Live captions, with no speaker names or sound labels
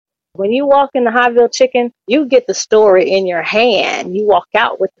When you walk in the Highville Chicken, you get the story in your hand. You walk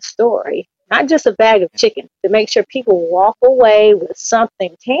out with the story, not just a bag of chicken, to make sure people walk away with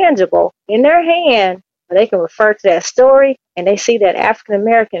something tangible in their hand where they can refer to that story and they see that African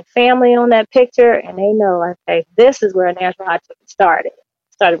American family on that picture and they know, okay, this is where Nashville Hot Chicken started.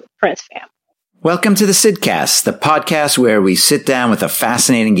 It started with Prince family. Welcome to the Sidcast, the podcast where we sit down with a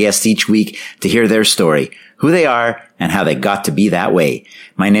fascinating guest each week to hear their story, who they are, and how they got to be that way.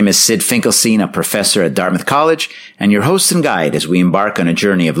 My name is Sid Finkelstein, a professor at Dartmouth College, and your host and guide as we embark on a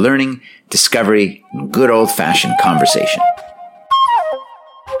journey of learning, discovery, and good old-fashioned conversation.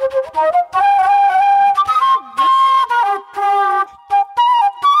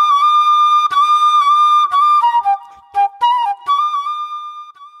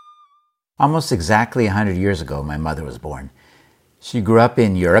 Almost exactly 100 years ago, my mother was born. She grew up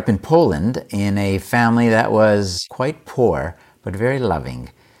in Europe, in Poland, in a family that was quite poor, but very loving.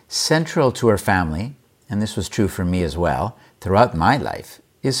 Central to her family, and this was true for me as well, throughout my life,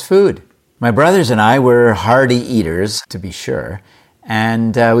 is food. My brothers and I were hearty eaters, to be sure,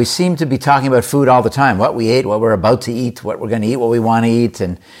 and we seemed to be talking about food all the time, what we ate, what we're about to eat, what we're going to eat, what we want to eat,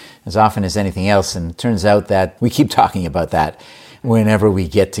 and as often as anything else. And it turns out that we keep talking about that whenever we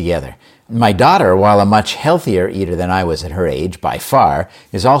get together. My daughter, while a much healthier eater than I was at her age, by far,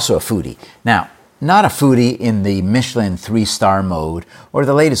 is also a foodie. Now, not a foodie in the Michelin 3-star mode or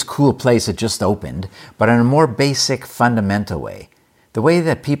the latest cool place that just opened, but in a more basic, fundamental way. The way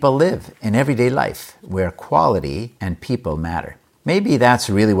that people live in everyday life, where quality and people matter. Maybe that's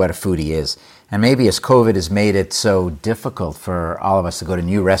really what a foodie is. And maybe as COVID has made it so difficult for all of us to go to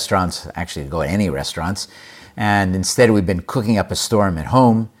new restaurants, actually to go to any restaurants, and instead we've been cooking up a storm at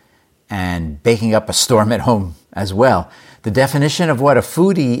home, and baking up a storm at home as well. The definition of what a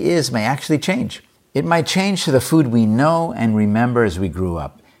foodie is may actually change. It might change to the food we know and remember as we grew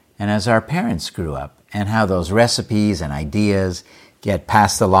up, and as our parents grew up, and how those recipes and ideas get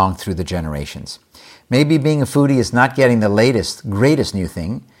passed along through the generations. Maybe being a foodie is not getting the latest, greatest new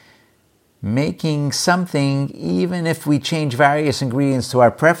thing, making something, even if we change various ingredients to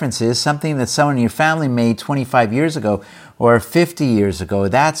our preferences, something that someone in your family made 25 years ago or 50 years ago,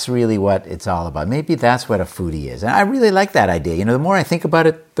 that's really what it's all about. Maybe that's what a foodie is. And I really like that idea. You know, the more I think about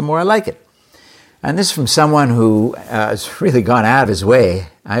it, the more I like it. And this is from someone who has really gone out of his way.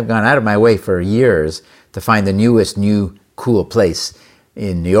 I've gone out of my way for years to find the newest, new, cool place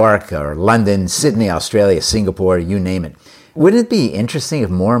in New York or London, Sydney, Australia, Singapore, you name it. Wouldn't it be interesting if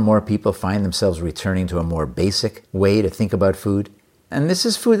more and more people find themselves returning to a more basic way to think about food? And this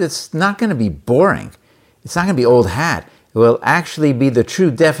is food that's not going to be boring. It's not going to be old hat. It will actually be the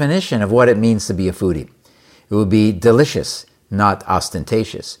true definition of what it means to be a foodie. It will be delicious, not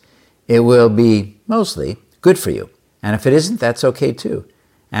ostentatious. It will be, mostly, good for you. And if it isn't, that's okay too.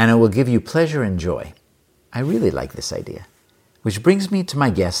 And it will give you pleasure and joy. I really like this idea. Which brings me to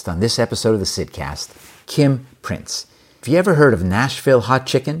my guest on this episode of the Sidcast, Kim Prince. Have you ever heard of Nashville Hot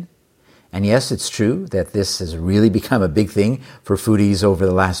Chicken? And yes, it's true that this has really become a big thing for foodies over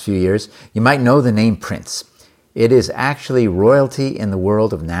the last few years. You might know the name Prince. It is actually royalty in the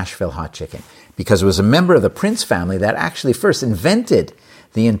world of Nashville Hot Chicken because it was a member of the Prince family that actually first invented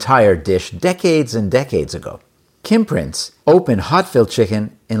the entire dish decades and decades ago. Kim Prince opened Hotville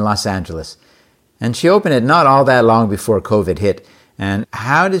Chicken in Los Angeles, and she opened it not all that long before COVID hit. And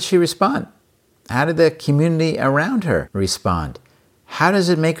how did she respond? How did the community around her respond? How does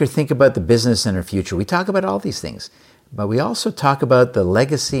it make her think about the business and her future? We talk about all these things, but we also talk about the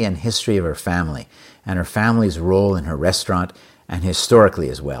legacy and history of her family and her family's role in her restaurant and historically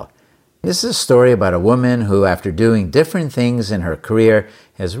as well. This is a story about a woman who, after doing different things in her career,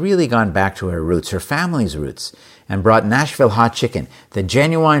 has really gone back to her roots, her family's roots, and brought Nashville Hot Chicken, the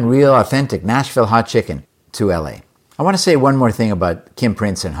genuine, real, authentic Nashville Hot Chicken, to LA. I want to say one more thing about Kim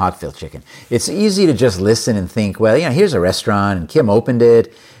Prince and Hotville Chicken. It's easy to just listen and think, well, here's a restaurant and Kim opened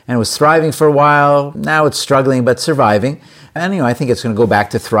it and it was thriving for a while. Now it's struggling but surviving. And, I think it's going to go back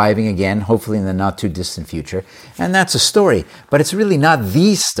to thriving again, hopefully in the not too distant future. And that's a story, but it's really not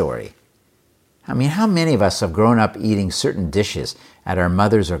the story. How many of us have grown up eating certain dishes at our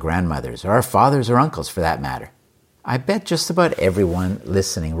mothers or grandmothers, or our fathers or uncles for that matter? I bet just about everyone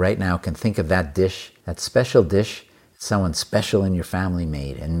listening right now can think of that dish, that special dish someone special in your family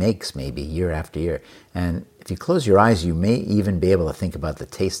made and makes maybe year after year. And if you close your eyes, you may even be able to think about the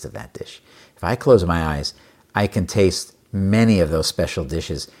taste of that dish. If I close my eyes, I can taste many of those special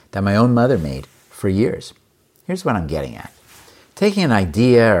dishes that my own mother made for years. Here's what I'm getting at. Taking an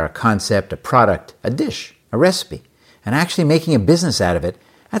idea or a concept, a product, a dish, a recipe, and actually making a business out of it,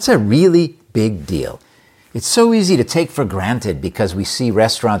 that's a really big deal. It's so easy to take for granted because we see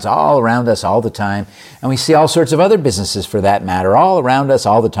restaurants all around us all the time, and we see all sorts of other businesses for that matter all around us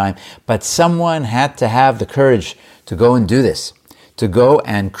all the time. But someone had to have the courage to go and do this, to go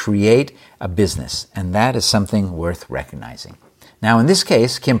and create a business, and that is something worth recognizing. Now, in this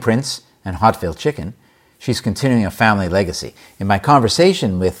case, Kim Prince and Hotville Chicken, she's continuing a family legacy. In my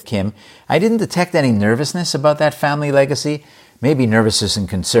conversation with Kim, I didn't detect any nervousness about that family legacy. Maybe nervousness and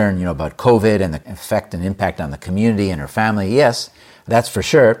concern, about COVID and the effect and impact on the community and her family. Yes, that's for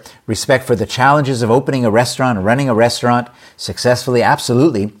sure. Respect for the challenges of opening a restaurant and running a restaurant successfully,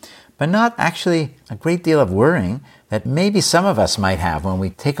 absolutely. But not actually a great deal of worrying that maybe some of us might have when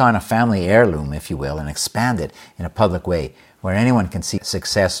we take on a family heirloom, if you will, and expand it in a public way where anyone can see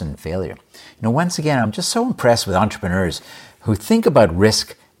success and failure. Once again, I'm just so impressed with entrepreneurs who think about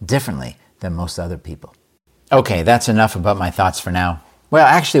risk differently than most other people. Okay, that's enough about my thoughts for now. Well,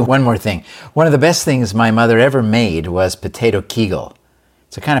 actually, one more thing. One of the best things my mother ever made was potato kegel.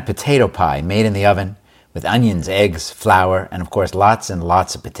 It's a kind of potato pie made in the oven with onions, eggs, flour, and of course lots and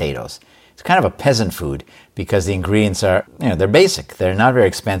lots of potatoes. It's kind of a peasant food because the ingredients are, they're basic. They're not very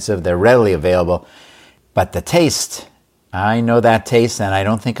expensive. They're readily available. But the taste, I know that taste and I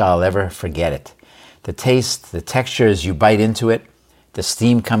don't think I'll ever forget it. The taste, the texture as you bite into it, the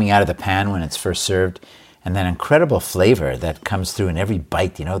steam coming out of the pan when it's first served, and that incredible flavor that comes through in every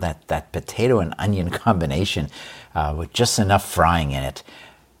bite, that potato and onion combination with just enough frying in it.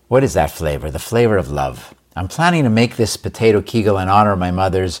 What is that flavor? The flavor of love. I'm planning to make this potato kegel in honor of my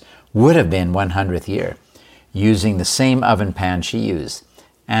mother's would-have-been 100th year, using the same oven pan she used,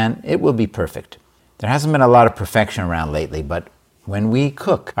 and it will be perfect. There hasn't been a lot of perfection around lately, but when we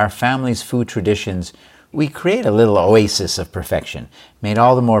cook our family's food traditions, we create a little oasis of perfection, made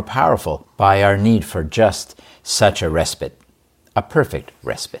all the more powerful by our need for just such a respite, a perfect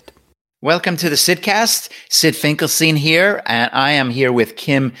respite. Welcome to the Sidcast. Sid Finkelstein here, and I am here with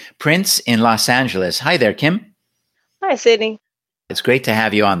Kim Prince in Los Angeles. Hi there, Kim. Hi, Sydney. It's great to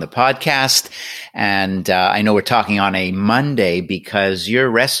have you on the podcast, and I know we're talking on a Monday because your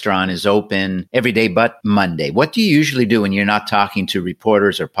restaurant is open every day but Monday. What do you usually do when you're not talking to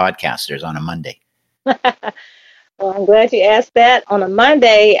reporters or podcasters on a Monday? Well, I'm glad you asked that. On a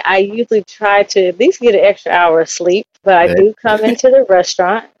Monday, I usually try to at least get an extra hour of sleep, but I do come into the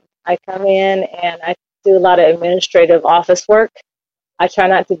restaurant. I come in and I do a lot of administrative office work. I try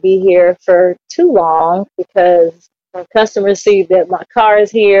not to be here for too long because when customers see that my car is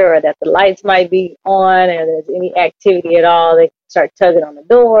here or that the lights might be on or there's any activity at all, they start tugging on the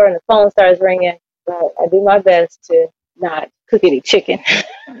door and the phone starts ringing. But I do my best to not cook any chicken.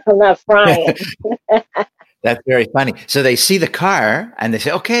 I'm not frying. That's very funny. So they see the car and they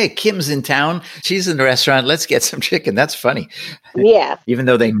say, okay, Kim's in town. She's in the restaurant. Let's get some chicken. That's funny. Yeah. Even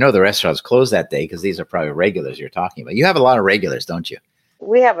though they know the restaurant's closed that day because these are probably regulars you're talking about. You have a lot of regulars, don't you?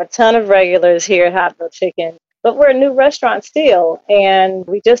 We have a ton of regulars here at Hotville Chicken, but we're a new restaurant still. And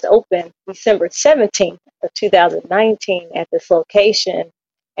we just opened December 17th of 2019 at this location.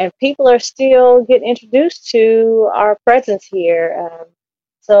 And people are still getting introduced to our presence here.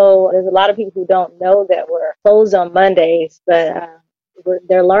 So there's a lot of people who don't know that we're closed on Mondays, but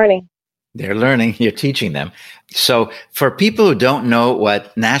they're learning. They're learning. You're teaching them. So for people who don't know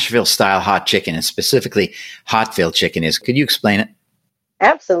what Nashville-style hot chicken and specifically Hotville chicken is, could you explain it?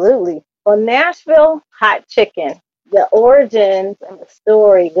 Absolutely. Well, Nashville hot chicken, the origins and the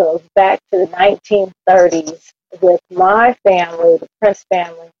story goes back to the 1930s with my family, the Prince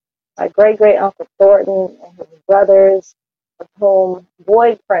family, my great-great-uncle Thornton and his brothers, of whom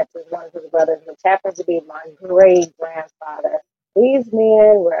Boyd Prince is one of his brothers, which happens to be my great-grandfather. These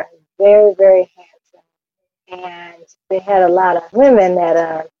men were very, very handsome, and they had a lot of women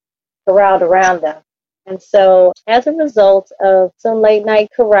that corralled around them. And so as a result of some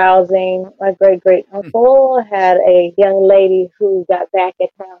late-night carousing, my great-great-uncle had a young lady who got back at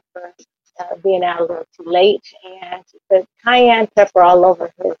him for being out a little too late, and she put cayenne pepper all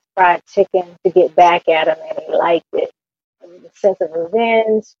over his fried chicken to get back at him, and he liked it. A sense of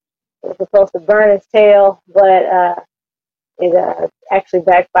revenge. It was supposed to burn his tail, but it actually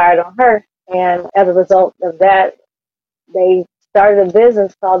backfired on her. And as a result of that, they started a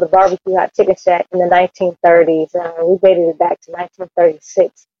business called the Barbecue Hot Chicken Shack in the 1930s. We dated it back to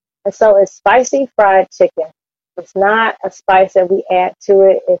 1936. And so it's spicy fried chicken. It's not a spice that we add to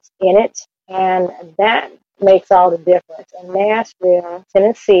it. It's in it. And that makes all the difference. And Nashville,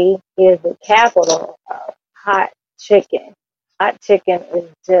 Tennessee is the capital of hot chicken. Hot chicken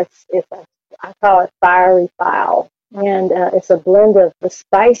is I call it fiery fowl. And it's a blend of the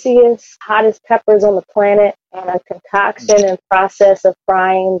spiciest, hottest peppers on the planet and a concoction and process of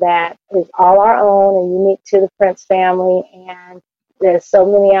frying that is all our own and unique to the Prince family. And there's so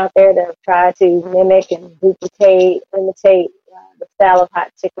many out there that have tried to mimic and duplicate, imitate the style of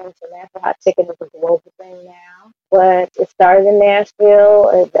hot chicken. So Nashville hot chicken is a global thing now. But it started in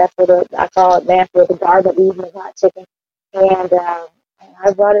Nashville. That's what I call it, Nashville, the Garden of Eden of hot chicken. And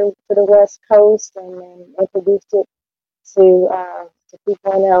I brought it to the West Coast and then introduced it to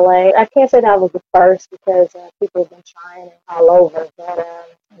people in LA. I can't say that I was the first because people have been trying it all over,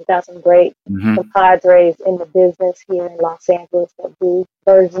 but we've got some great compadres in the business here in Los Angeles that do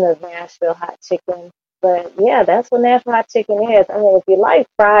version of Nashville hot chicken. But yeah, that's what Nashville hot chicken is. I mean, if you like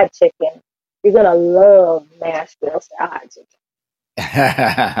fried chicken, you're gonna love Nashville hot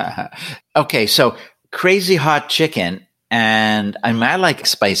chicken. Okay, so crazy hot chicken, and I like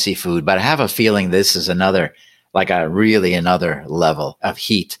spicy food, but I have a feeling this is another level of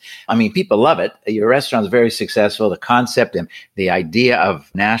heat. I mean, people love it. Your restaurant is very successful. The concept and the idea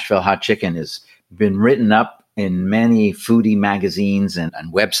of Nashville hot chicken has been written up in many foodie magazines and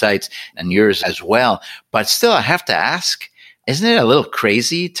websites, and yours as well. But still, I have to ask, isn't it a little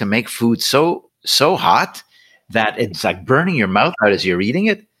crazy to make food so hot that it's like burning your mouth out as you're eating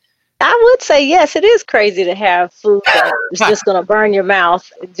it? I would say, yes, it is crazy to have food that is just going to burn your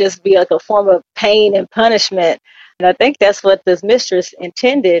mouth, just be like a form of pain and punishment. And I think that's what this mistress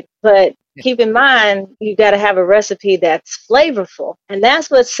intended. But keep in mind, you got to have a recipe that's flavorful. And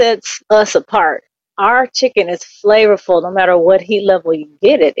that's what sets us apart. Our chicken is flavorful no matter what heat level you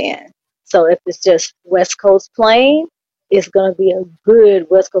get it in. So if it's just West Coast plain, it's going to be a good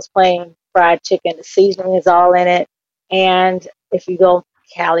West Coast plain fried chicken. The seasoning is all in it. And if you go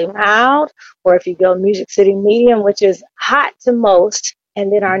Cali mild, or if you go Music City medium, which is hot to most, and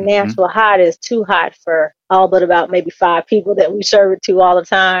then our Nashville hot is too hot for all but about maybe 5 people that we serve it to all the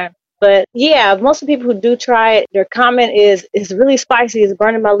time. But yeah, most of the people who do try it, their comment is, it's really spicy, it's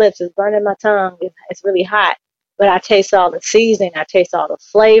burning my lips, it's burning my tongue, it's really hot. But I taste all the seasoning, I taste all the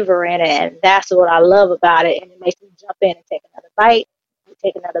flavor in it, and that's what I love about it. And it makes me jump in and take another bite, and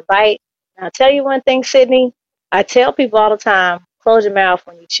take another bite. And I'll tell you one thing, Sydney, I tell people all the time, close your mouth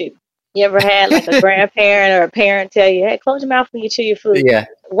when you chew. You ever had like a grandparent or a parent tell you, hey, close your mouth when you chew your food? Yeah.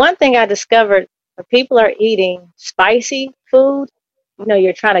 One thing I discovered, when people are eating spicy food,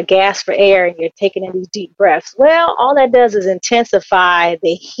 you're trying to gasp for air and you're taking in these deep breaths. Well, all that does is intensify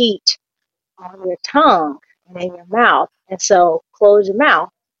the heat on your tongue and in your mouth. And so close your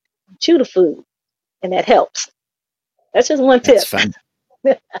mouth and chew the food, and that helps. That's just one tip. That's fun.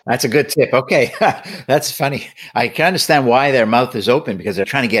 That's a good tip. Okay. That's funny. I can understand why their mouth is open, because they're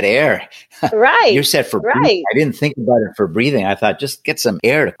trying to get air. Right. You said for breathing. I didn't think about it for breathing. I thought just get some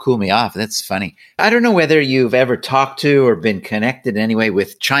air to cool me off. That's funny. I don't know whether you've ever talked to or been connected in any way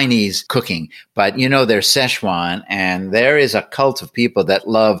with Chinese cooking, but there's Szechuan, and there is a cult of people that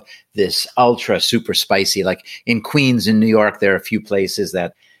love this ultra super spicy. Like in Queens in New York, there are a few places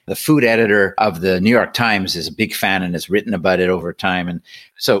that the food editor of the New York Times is a big fan and has written about it over time. And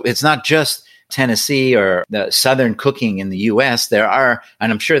so it's not just Tennessee or the Southern cooking in the U.S. There are,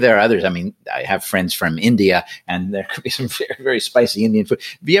 and I'm sure there are others. I mean, I have friends from India, and there could be some very, very spicy Indian food.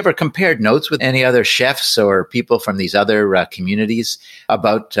 Have you ever compared notes with any other chefs or people from these other communities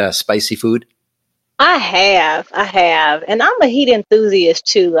about spicy food? I have. And I'm a heat enthusiast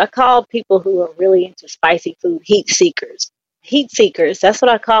too. I call people who are really into spicy food heat seekers. Heat seekers, that's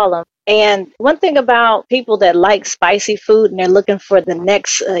what I call them. And one thing about people that like spicy food and they're looking for the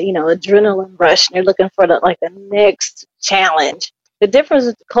next, adrenaline rush, and they're looking for the next challenge. The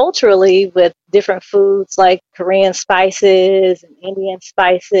difference culturally with different foods like Korean spices and Indian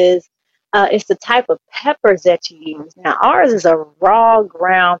spices is the type of peppers that you use. Now, ours is a raw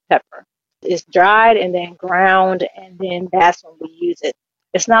ground pepper. It's dried and then ground, and then that's when we use it.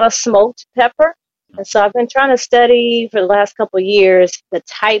 It's not a smoked pepper. And so I've been trying to study for the last couple of years the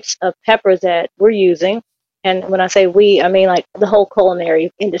types of peppers that we're using. And when I say we, I mean like the whole culinary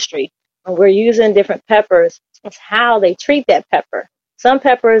industry. When we're using different peppers, it's how they treat that pepper. Some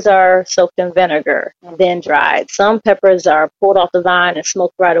peppers are soaked in vinegar and then dried. Some peppers are pulled off the vine and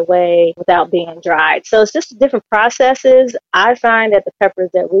smoked right away without being dried. So it's just different processes. I find that the peppers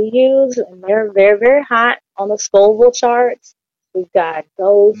that we use, and they're very, very hot on the Scoville charts. We've got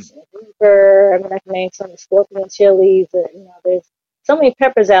Ghost and Reaper. I mean, I can name some Scorpion chilies. There's so many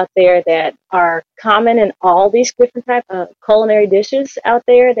peppers out there that are common in all these different types of culinary dishes out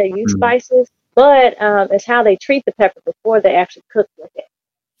there that use spices. But it's how they treat the pepper before they actually cook with it.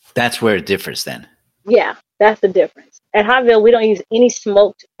 That's where it differs then. Yeah, that's the difference. At Highville, we don't use any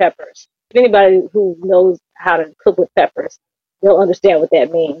smoked peppers. If anybody who knows how to cook with peppers, they'll understand what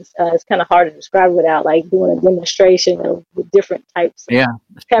that means. It's kind of hard to describe without like doing a demonstration of the different types of Yeah,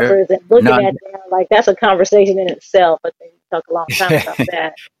 sure. peppers and No, looking at them. Like that's a conversation in itself. I think we talk a long time about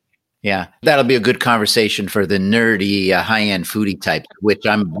that. yeah, that'll be a good conversation for the nerdy, high-end foodie types, which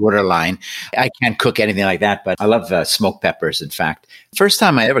I'm borderline. I can't cook anything like that, but I love smoked peppers. In fact, first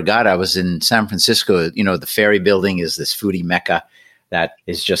time I ever got, I was in San Francisco. You know, the Ferry Building is this foodie mecca that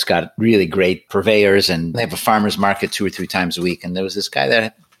has just got really great purveyors, and they have a farmer's market 2 or 3 times a week. And there was this guy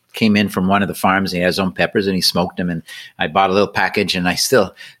that came in from one of the farms, and he has his own peppers, and he smoked them. And I bought a little package, and I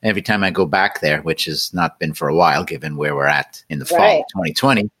still, every time I go back there, which has not been for a while, given where we're at in the fall of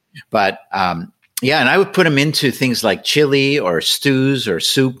 2020. But yeah, and I would put them into things like chili or stews or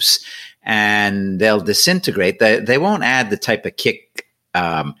soups, and they'll disintegrate. They won't add the type of kick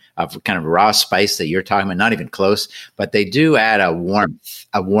of kind of raw spice that you're talking about, not even close, but they do add a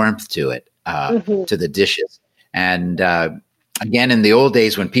warmth to it, to the dishes. And again, in the old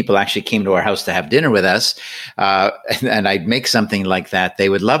days when people actually came to our house to have dinner with us, and I'd make something like that, they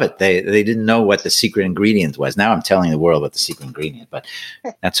would love it. They didn't know what the secret ingredient was. Now I'm telling the world what the secret ingredient, but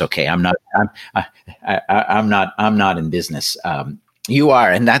that's okay. I'm not in business. You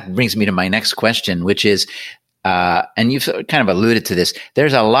are, and that brings me to my next question, which is, and you've kind of alluded to this.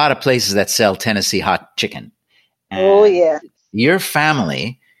 There's a lot of places that sell Tennessee hot chicken. Oh yeah, your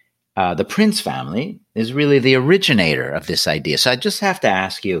family. The Prince family is really the originator of this idea. So I just have to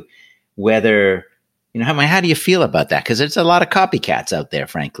ask you whether, how do you feel about that? Because there's a lot of copycats out there,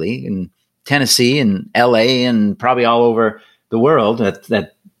 frankly, in Tennessee and LA and probably all over the world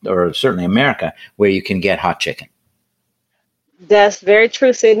that or certainly America, where you can get hot chicken. that's very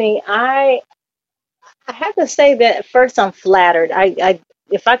true, Sydney. I have to say that at first I'm flattered.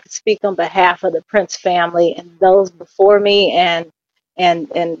 If I could speak on behalf of the Prince family and those before me and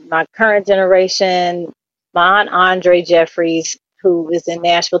my current generation, my Aunt Andre Jeffries, who is in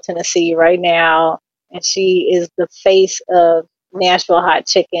Nashville, Tennessee right now, and she is the face of Nashville hot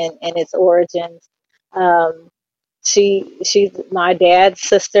chicken and its origins. She's my dad's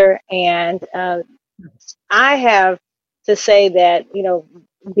sister, and I have to say that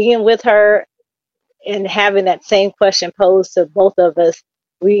being with her and having that same question posed to both of us,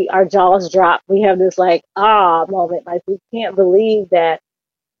 our jaws drop. We have this like moment, like we can't believe that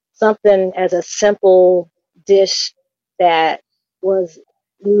something as a simple dish that was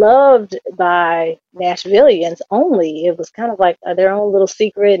loved by Nashvillians only. It was kind of like their own little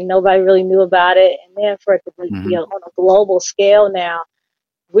secret, and nobody really knew about it. And then for it to be on a global scale now,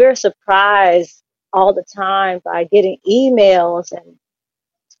 we're surprised all the time by getting emails and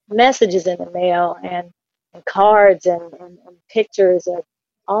messages in the mail and cards and pictures of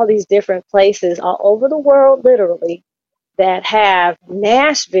all these different places all over the world, literally, that have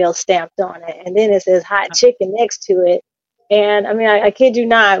Nashville stamped on it. And then it says hot chicken next to it. And I mean, I kid you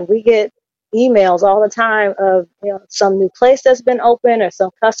not, we get emails all the time of, some new place that's been open or some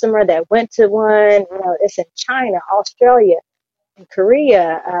customer that went to one. It's in China, Australia, in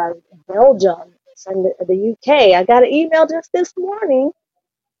Korea, Belgium, it's in the UK. I got an email just this morning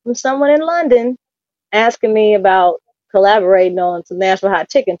from someone in London asking me about collaborating on some Nashville hot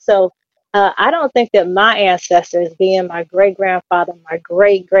chicken. So I don't think that my ancestors, being my great grandfather, my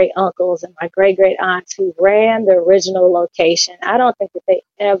great great uncles, and my great great aunts who ran the original location, I don't think that they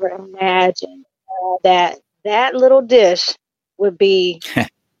ever imagined that little dish would be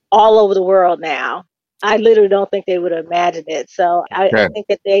all over the world now. I literally don't think they would have imagined it. So I think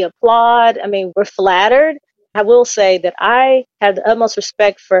that they applaud. I mean, we're flattered. I will say that I have the utmost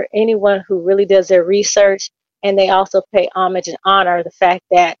respect for anyone who really does their research, and they also pay homage and honor the fact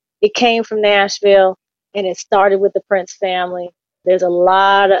that it came from Nashville and it started with the Prince family. There's a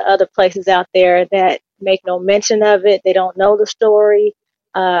lot of other places out there that make no mention of it. They don't know the story.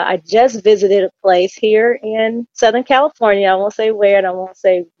 I just visited a place here in Southern California. I won't say where and I won't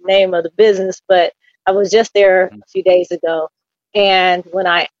say the name of the business, but I was just there a few days ago. And when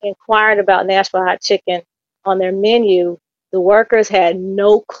I inquired about Nashville hot chicken on their menu, the workers had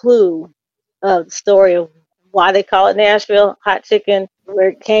no clue of the story of why they call it Nashville hot chicken, where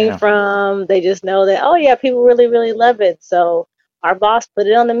it came from. They just know that, oh yeah, people really, really love it. So our boss put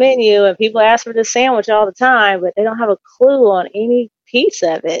it on the menu and people ask for the sandwich all the time, but they don't have a clue on any piece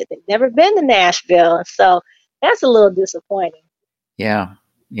of it. They've never been to Nashville. So that's a little disappointing. Yeah.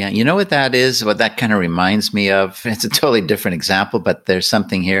 Yeah. You know what that is? What that kind of reminds me of? It's a totally different example, but there's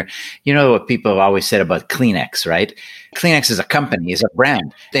something here. You know what people have always said about Kleenex, right? Kleenex is a company, is a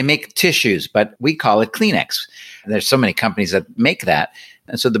brand. They make tissues, but we call it Kleenex. There's so many companies that make that.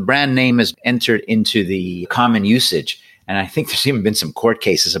 And so the brand name is entered into the common usage. And I think there's even been some court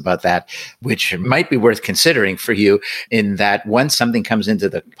cases about that, which might be worth considering for you, in that once something comes into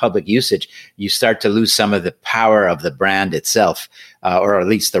the public usage, you start to lose some of the power of the brand itself, or at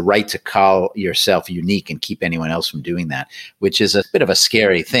least the right to call yourself unique and keep anyone else from doing that, which is a bit of a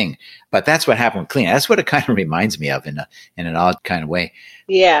scary thing. But that's what happened with Kleenex. That's what it kind of reminds me of in an odd kind of way.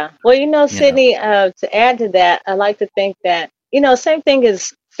 Yeah. Well, Sydney, to add to that, I like to think that, same thing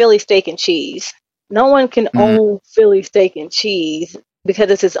as Philly steak and cheese. No one can own Philly steak and cheese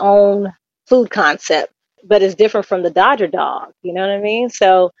because it's its own food concept, but it's different from the Dodger dog. You know what I mean?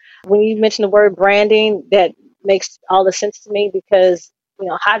 So when you mention the word branding, that makes all the sense to me because,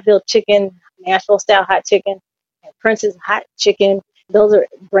 Hotville chicken, Nashville style hot chicken, and Prince's hot chicken, those are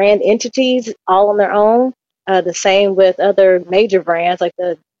brand entities all on their own. The same with other major brands like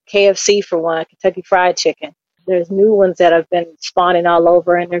the KFC, for one, Kentucky Fried Chicken. There's new ones that have been spawning all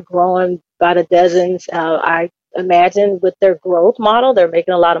over, and they're growing by the dozens. I imagine with their growth model, they're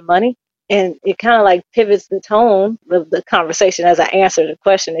making a lot of money. And it kind of like pivots the tone of the conversation as I answer the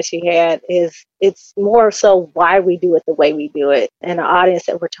question that she had. It's more so why we do it the way we do it and the audience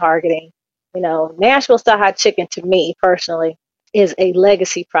that we're targeting. Nashville Style Hot Chicken, to me personally, is a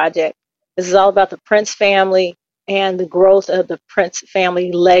legacy project. This is all about the Prince family and the growth of the Prince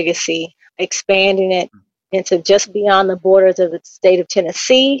family legacy, expanding it into just beyond the borders of the state of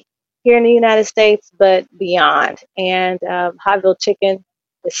Tennessee here in the United States, but beyond. And Hotville Chicken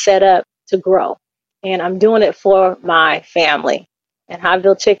is set up to grow. And I'm doing it for my family. And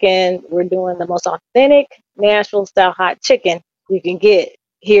Hotville Chicken, we're doing the most authentic Nashville style hot chicken you can get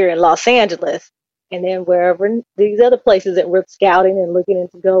here in Los Angeles. And then wherever these other places that we're scouting and looking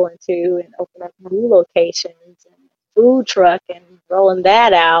into going to and open up new locations and food truck and rolling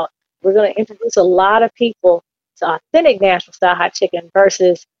that out, we're going to introduce a lot of people to authentic Nashville style hot chicken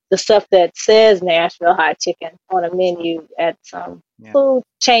versus the stuff that says Nashville hot chicken on a menu at some food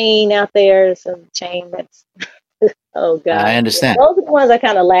chain out there, some chain that's, oh God. I understand. Those are the ones I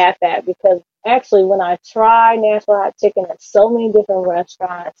kind of laugh at because actually when I try Nashville hot chicken at so many different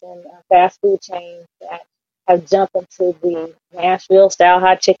restaurants and fast food chains that have jumped into the Nashville style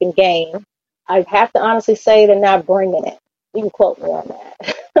hot chicken game, I have to honestly say they're not bringing it. You can quote me on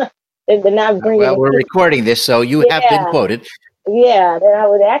that. They're not bringing it. Well, we're recording this, so you have been quoted. Yeah, then I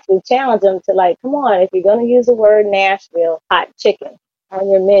would actually challenge them to come on, if you're going to use the word Nashville hot chicken on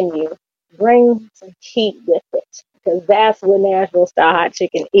your menu, bring some heat with it because that's what Nashville style hot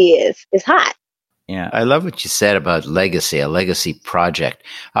chicken is. It's hot. Yeah, I love what you said about legacy, a legacy project.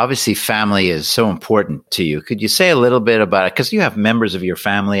 Obviously, family is so important to you. Could you say a little bit about it? Because you have members of your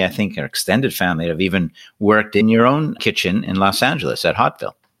family, I think, or extended family, that have even worked in your own kitchen in Los Angeles at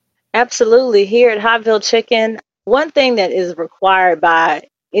Hotville. Absolutely. Here at Hotville Chicken, one thing that is required by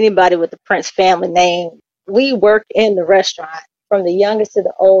anybody with the Prince family name, we work in the restaurant from the youngest to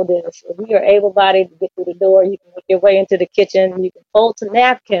the oldest. If you are able-bodied to get through the door, you can make your way into the kitchen. You can fold some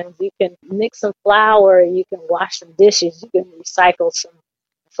napkins. You can mix some flour. You can wash some dishes. You can recycle some,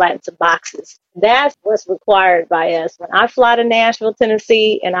 flatten some boxes. That's what's required by us. When I fly to Nashville,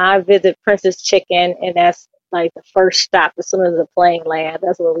 Tennessee, and I visit Prince's Chicken, and that's like the first stop as soon as the plane lands,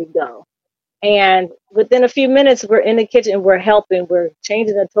 that's where we go. And within a few minutes, we're in the kitchen, we're helping, we're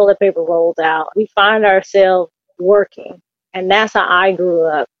changing the toilet paper rolls out. We find ourselves working. And that's how I grew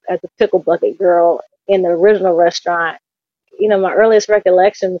up as a pickle bucket girl in the original restaurant. My earliest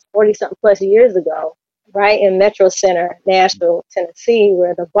recollections 40-something plus years ago, right in Metro Center, Nashville, Tennessee,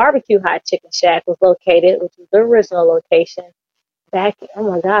 where the Barbecue Hot Chicken Shack was located, which was the original location. Back, oh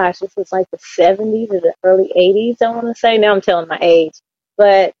my gosh, this was like the 70s or the early 80s, I want to say. Now I'm telling my age.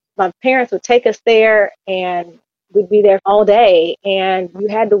 But my parents would take us there and we'd be there all day and you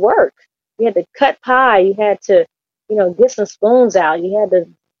had to work. You had to cut pie. You had to, get some spoons out. You had to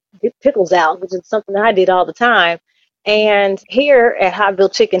get pickles out, which is something I did all the time. And here at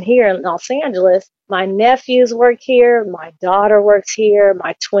Hotville Chicken here in Los Angeles, my nephews work here. My daughter works here.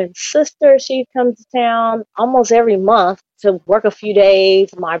 My twin sister, she comes to town almost every month to work a few days.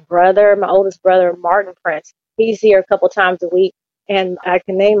 My brother, my oldest brother, Martin Prince, he's here a couple times a week. And I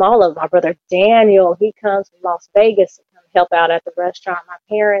can name all of them. My brother Daniel, he comes from Las Vegas to come help out at the restaurant. My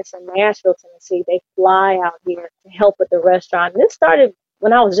parents in Nashville, Tennessee, they fly out here to help with the restaurant. And this started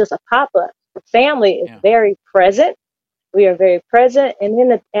when I was just a pop-up. The family is very present. We are very present. And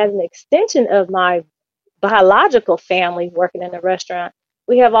then as an extension of my biological family working in the restaurant,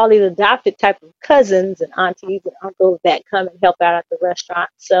 we have all these adopted type of cousins and aunties and uncles that come and help out at the restaurant.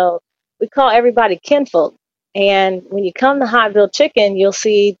 So we call everybody kinfolk. And when you come to Hotville Chicken, you'll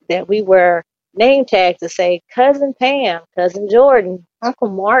see that we wear name tags that say Cousin Pam, Cousin Jordan, Uncle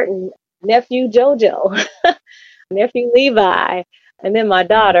Martin, Nephew JoJo. nephew Levi, and then my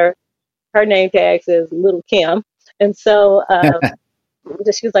daughter, her name tag says Little Kim. And so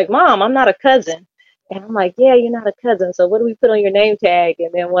she was like, Mom, I'm not a cousin. And I'm like, yeah, you're not a cousin. So what do we put on your name tag?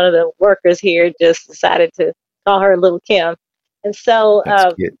 And then one of the workers here just decided to call her Little Kim. And so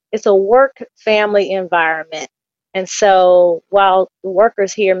That's cute. it's a work family environment. And so while the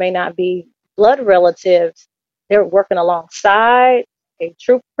workers here may not be blood relatives, they're working alongside a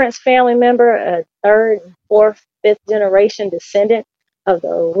true Prince family member, a third, fourth, fifth generation descendant of the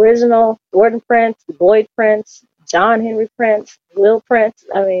original Gordon Prince, Boyd Prince, John Henry Prince, Will Prince,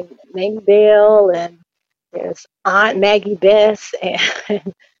 Mamie Bell, and there's Aunt Maggie Bess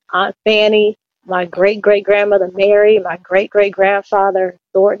and Aunt Fanny, my great great grandmother Mary, my great great grandfather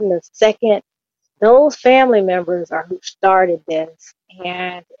Thornton the second. Those family members are who started this,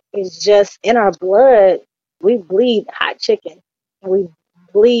 and it's just in our blood. We bleed hot chicken, and we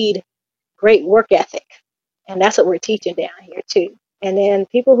bleed great work ethic, and that's what we're teaching down here too. And then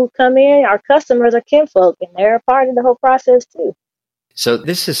people who come in, our customers are kinfolk, and they're a part of the whole process too. So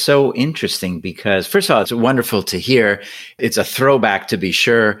this is so interesting because, first of all, it's wonderful to hear. It's a throwback to be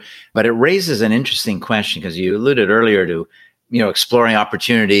sure, but it raises an interesting question because you alluded earlier to, exploring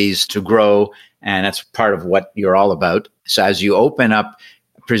opportunities to grow, and that's part of what you're all about. So as you open up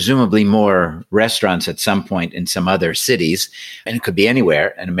presumably more restaurants at some point in some other cities, and it could be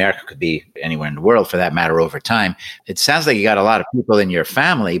anywhere, and America could be anywhere in the world for that matter over time. It sounds like you got a lot of people in your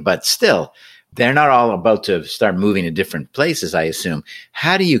family, but still, they're not all about to start moving to different places, I assume.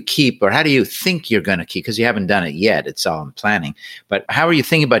 How do you keep, or how do you think you're going to keep, because you haven't done it yet, it's all in planning, but how are you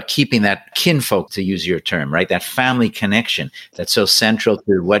thinking about keeping that kinfolk, to use your term, right? That family connection that's so central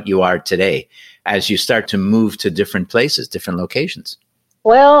to what you are today as you start to move to different places, different locations?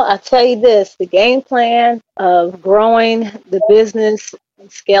 Well, I'll tell you this, the game plan of growing the business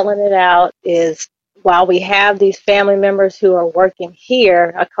and scaling it out is, while we have these family members who are working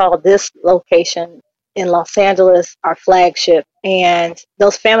here, I call this location in Los Angeles our flagship. And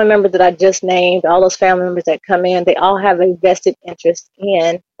those family members that I just named, all those family members that come in, they all have a vested interest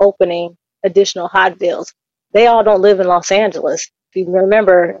in opening additional hot deals. They all don't live in Los Angeles. If you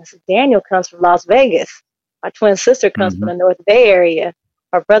remember, Daniel comes from Las Vegas. My twin sister comes from the North Bay area.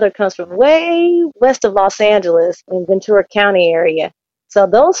 Our brother comes from way west of Los Angeles in Ventura County area. So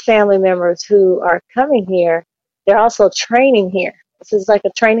those family members who are coming here, they're also training here. This is like a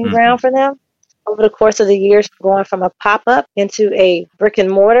training ground for them. Over the course of the years, going from a pop-up into a brick and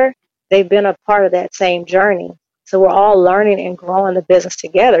mortar, they've been a part of that same journey. So we're all learning and growing the business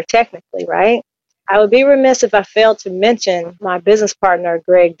together, technically, right? I would be remiss if I failed to mention my business partner,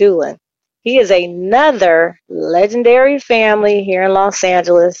 Greg Doolin. He is another legendary family here in Los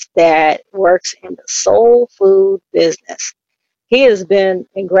Angeles that works in the soul food business. He has been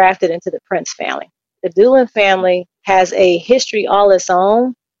engrafted into the Prince family. The Doolin family has a history all its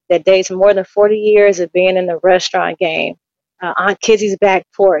own that dates more than 40 years of being in the restaurant game. Aunt Kizzy's Back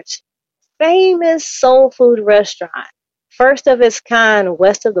Porch, famous soul food restaurant, first of its kind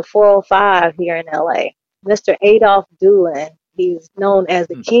west of the 405 here in LA. Mr. Adolph Doolin, he's known as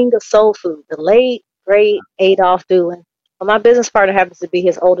the king of soul food, the late, great Adolph Doolin. Well, my business partner happens to be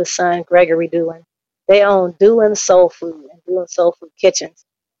his oldest son, Gregory Doolin. They own Doolin Soul Food and Doolin Soul Food Kitchens.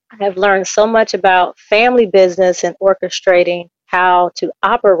 I have learned so much about family business and orchestrating how to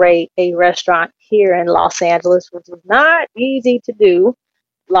operate a restaurant here in Los Angeles, which is not easy to do.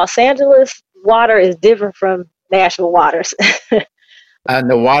 Los Angeles water is different from Nashville waters. And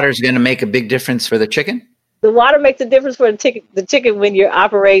the water's going to make a big difference for the chicken? The water makes a difference for the chicken when you're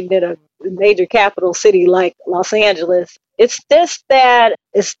operating in a major capital city like Los Angeles. It's just that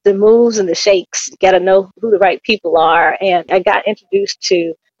it's the moves and the shakes. You got to know who the right people are. And I got introduced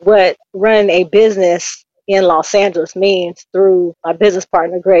to what running a business in Los Angeles means through my business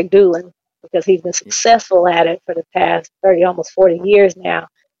partner, Greg Doolin, because he's been successful at it for the past 30, almost 40 years now.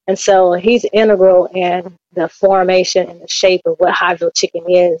 And so he's integral in the formation and the shape of what Highville Chicken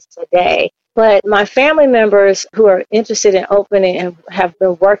is today. But my family members who are interested in opening and have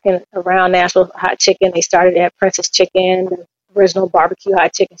been working around Nashville Hot Chicken, they started at Princess Chicken, the original barbecue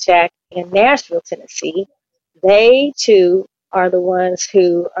hot chicken shack in Nashville, Tennessee. They, too, are the ones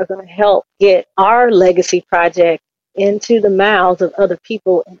who are going to help get our legacy project into the mouths of other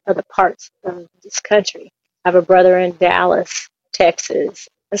people in other parts of this country. I have a brother in Dallas, Texas.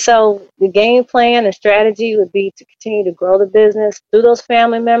 And so the game plan and strategy would be to continue to grow the business through those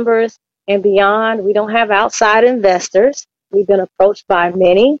family members and beyond. We don't have outside investors. We've been approached by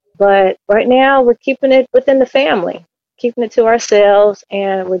many, but right now we're keeping it within the family, keeping it to ourselves,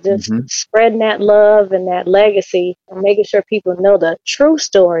 and we're just spreading that love and that legacy and making sure people know the true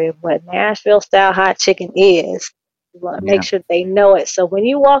story of what Nashville style hot chicken is. We want to make Yeah. sure they know it. So when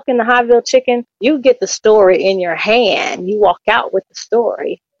you walk in the Highville Chicken, you get the story in your hand. You walk out with the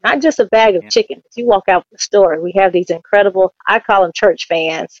story. Not just a bag of chicken, but you walk out with the story. We have these incredible, I call them church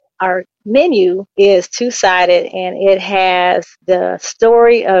fans. Our menu is two-sided, and it has the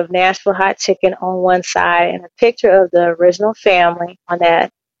story of Nashville hot chicken on one side and a picture of the original family on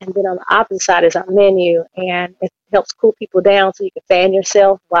that. And then on the opposite side is our menu, and it helps cool people down so you can fan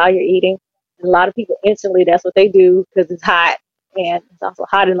yourself while you're eating. And a lot of people instantly, that's what they do because it's hot, and it's also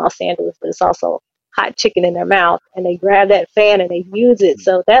hot in Los Angeles, but it's also hot chicken in their mouth, and they grab that fan and they use it.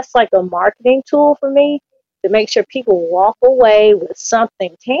 So that's like a marketing tool for me to make sure people walk away with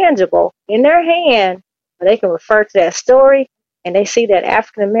something tangible in their hand where they can refer to that story, and they see that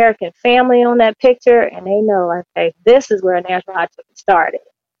African American family on that picture, and they know, okay, this is where Nashville hot chicken started. It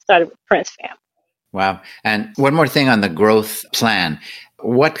started with Prince family. Wow. And one more thing on the growth plan.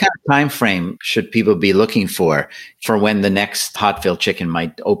 What kind of time frame should people be looking for when the next Hotville Chicken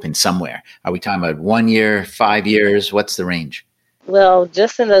might open somewhere? Are we talking about 1 year, 5 years? What's the range? Well,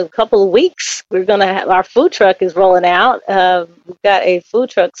 just in a couple of weeks, we're going to have our food truck is rolling out. We've got a food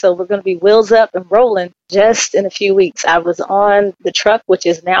truck, so we're going to be wheels up and rolling just in a few weeks. I was on the truck, which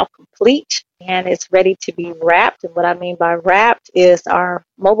is now complete, and it's ready to be wrapped. And what I mean by wrapped is our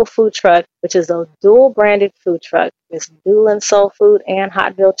mobile food truck, which is a dual branded food truck. It's Doolin Soul Food and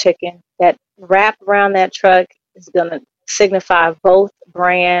Hotville Chicken. That wrap around that truck is going to signify both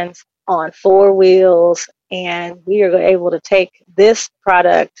brands on 4 wheels, and we are able to take this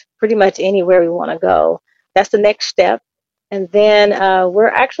product pretty much anywhere we want to go. That's the next step. And then we're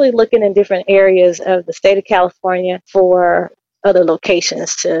actually looking in different areas of the state of California for other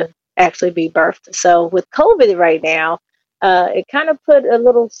locations to actually be birthed. So with COVID right now, it kind of put a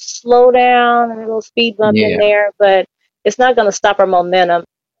little slowdown and a little speed bump in there, but it's not going to stop our momentum.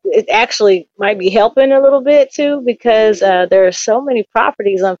 It actually might be helping a little bit too, because there are so many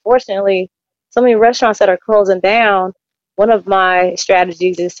properties, unfortunately, so many restaurants that are closing down. One of my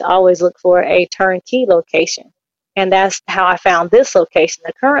strategies is to always look for a turnkey location. And that's how I found this location.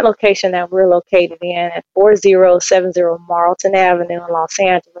 The current location that we're located in at 4070 Marlton Avenue in Los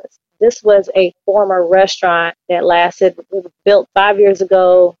Angeles. This was a former restaurant that lasted, it was built 5 years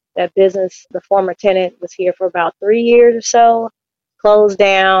ago. That business, the former tenant was here for about 3 years or so. Closed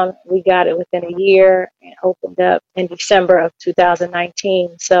down. We got it within a year and opened up in December of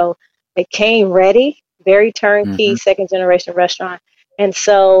 2019. So it came ready, very turnkey, second generation restaurant. And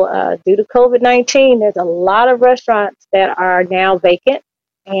so due to COVID-19, there's a lot of restaurants that are now vacant,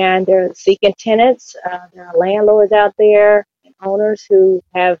 and they're seeking tenants. There are landlords out there and owners who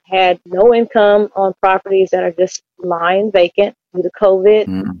have had no income on properties that are just lying vacant due to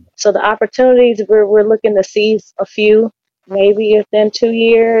COVID. So the opportunities, we're looking to seize a few. Maybe within 2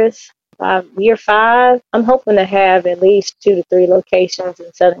 years, by year 5, I'm hoping to have at least 2 to 3 locations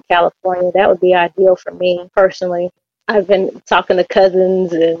in Southern California. That would be ideal for me personally. I've been talking to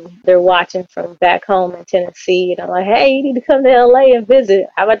cousins, and they're watching from back home in Tennessee. And I'm like, hey, you need to come to LA and visit.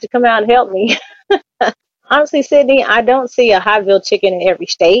 How about you come out and help me? Honestly, Sydney, I don't see a Highville Chicken in every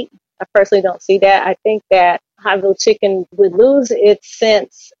state. I personally don't see that. I think that Highville Chicken would lose its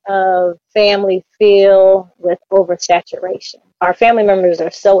sense of family feel with oversaturation. Our family members are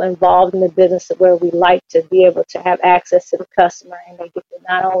so involved in the business where we like to be able to have access to the customer, and they get to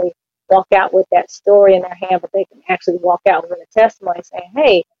not only walk out with that story in their hand, but they can actually walk out with a testimony saying,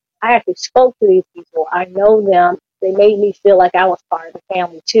 hey, I actually spoke to these people. I know them. They made me feel like I was part of the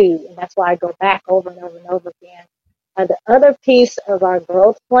family too. And that's why I go back over and over and over again. The other piece of our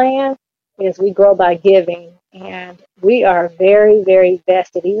growth plan is we grow by giving. And we are very, very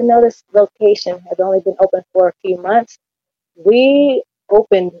vested. Even though this location has only been open for a few months, we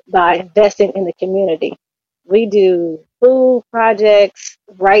opened by investing in the community. We do food projects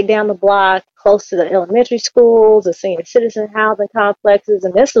right down the block, close to the elementary schools, the senior citizen housing complexes,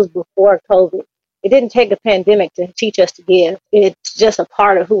 and this was before COVID. It didn't take a pandemic to teach us to give. It's just a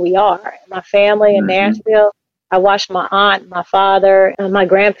part of who we are. My family in Nashville, I watched my aunt, my father, and my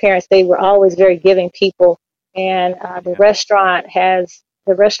grandparents. They were always very giving people. And the restaurant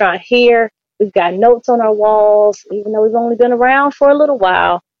here, we've got notes on our walls, even though we've only been around for a little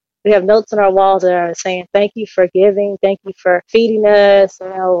while. We have notes on our walls that are saying, thank you for giving, thank you for feeding us. You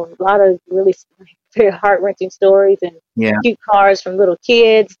know, a lot of really very heart-wrenching stories and cute cards from little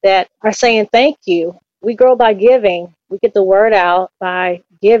kids that are saying thank you. We grow by giving. We get the word out by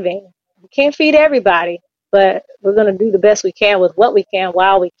giving. We can't feed everybody, but we're going to do the best we can with what we can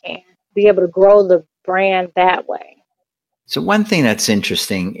while we can, be able to grow the brand that way. So one thing that's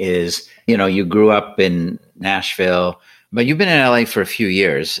interesting is, you know, you grew up in Nashville, But you've been in LA for a few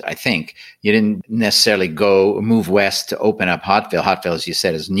years, I think. You didn't necessarily move west to open up Hotville. Hotville, as you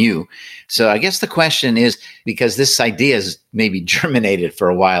said, is new. So I guess the question is, because this idea has maybe germinated for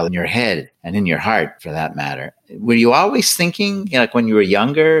a while in your head and in your heart, for that matter. Were you always thinking, like when you were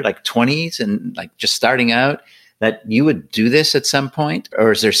younger, like 20s and like just starting out, that you would do this at some point?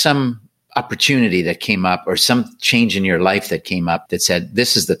 Or is there some opportunity that came up or some change in your life that came up that said,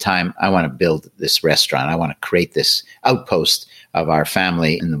 this is the time I want to build this restaurant. I want to create this outpost of our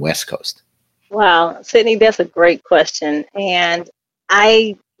family in the West Coast? Wow, Sydney, that's a great question. And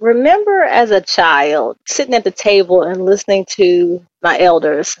I remember as a child sitting at the table and listening to my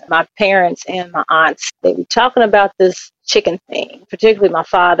elders, my parents and my aunts. They were talking about this chicken thing, particularly my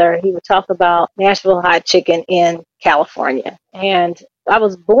father. He would talk about Nashville hot chicken in California. And I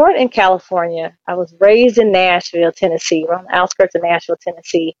was born in California. I was raised in Nashville, Tennessee, on the outskirts of Nashville,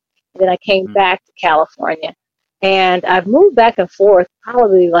 Tennessee. And then I came back to California. And I've moved back and forth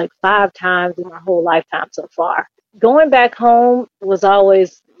probably like 5 times in my whole lifetime so far. Going back home was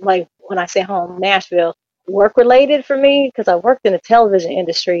always, like, when I say home, Nashville, work related for me, because I worked in the television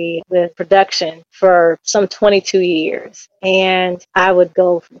industry with production for some 22 years. And I would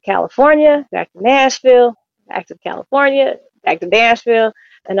go from California back to Nashville, back to California, back to Nashville.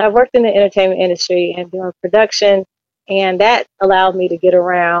 And I worked in the entertainment industry and doing production. And that allowed me to get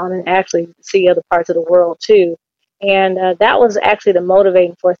around and actually see other parts of the world too. And that was actually the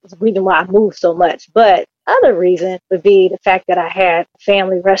motivating force, the reason why I moved so much. But other reason would be the fact that I had a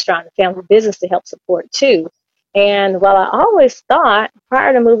family restaurant, a family business to help support too. And while I always thought,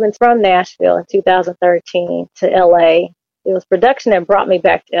 prior to moving from Nashville in 2013 to LA, it was production that brought me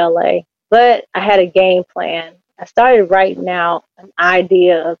back to LA. But I had a game plan. I started writing out an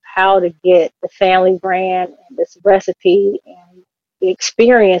idea of how to get the family brand and this recipe and the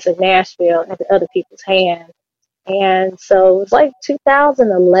experience of Nashville into other people's hands. And so it was like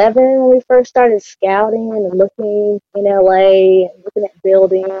 2011 when we first started scouting and looking in LA and looking at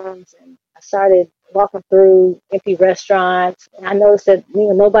buildings. And I started walking through empty restaurants. And I noticed that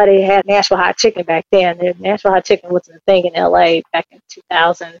nobody had Nashville hot chicken back then. Nashville hot chicken wasn't a thing in LA back in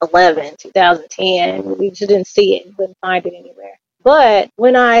 2011, 2010. We just didn't see it. We couldn't find it anywhere. But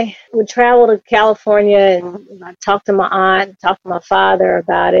when I would travel to California and I talked to my aunt, talked to my father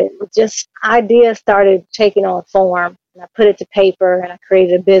about it, just ideas started taking on form. And I put it to paper and I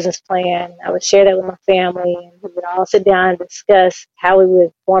created a business plan. I would share that with my family and we would all sit down and discuss how we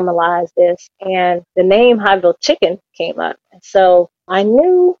would formalize this. And the name Hotville Chicken came up. And so I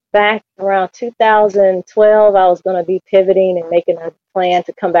knew back around 2012 I was going to be pivoting and making a plan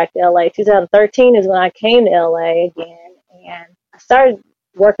to come back to LA. 2013 is when I came to LA again. And I started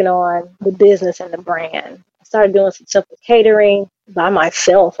working on the business and the brand. I started doing some simple catering by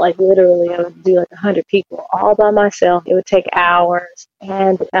myself, like literally I would do like 100 people all by myself. It would take hours.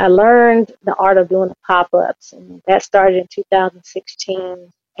 And I learned the art of doing the pop-ups. And that started in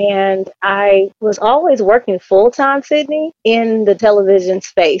 2016. And I was always working full-time, Sydney, in the television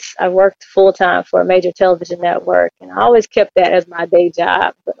space. I worked full-time for a major television network, and I always kept that as my day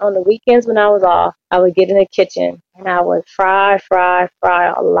job. But on the weekends when I was off, I would get in the kitchen, and I would fry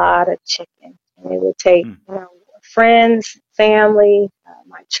a lot of chicken. And it would take, friends, family,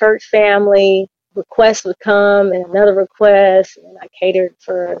 my church family. Requests would come and another request, and I catered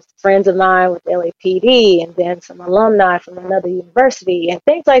for friends of mine with LAPD and then some alumni from another university and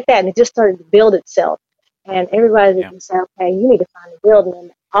things like that. And it just started to build itself. And everybody would say, okay, you need to find a building.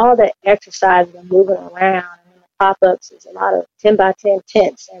 And all that exercise and moving around and the pop-ups is a lot of 10 by 10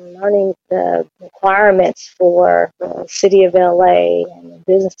 tents and learning the requirements for the city of LA and the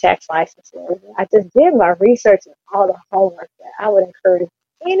business tax licenses. I just did my research and all the homework that I would encourage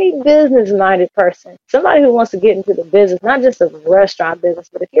any business-minded person, somebody who wants to get into the business, not just a restaurant business,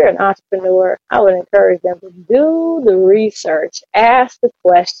 but if you're an entrepreneur, I would encourage them to do the research, ask the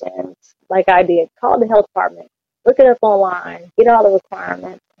questions like I did, call the health department, look it up online, get all the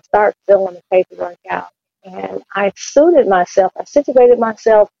requirements, and start filling the paperwork out. And I suited myself, I situated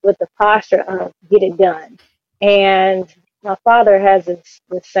myself with the posture of get it done. And my father has this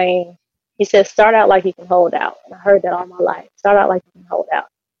saying, he says, start out like you can hold out. And I heard that all my life. Start out like you can hold out.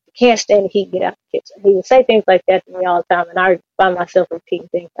 You can't stand the heat, get out the kitchen. He would say things like that to me all the time. And I find myself repeating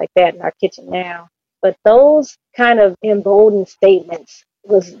things like that in our kitchen now. But those kind of emboldened statements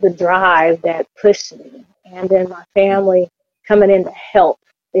was the drive that pushed me. And then my family coming in to help.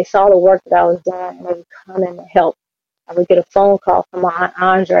 They saw the work that I was doing and they would come in to help. I would get a phone call from my Aunt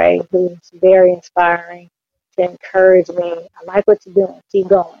Andre, who's very inspiring, to encourage me. I like what you're doing. Keep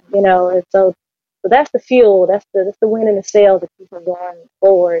going. And so that's the fuel. That's the wind in the sail to keep me going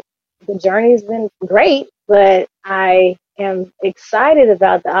forward. The journey's been great, but I am excited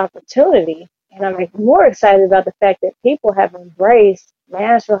about the opportunity. And I'm more excited about the fact that people have embraced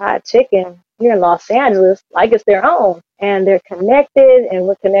Nashville hot chicken here in Los Angeles like it's their own. And they're connected, and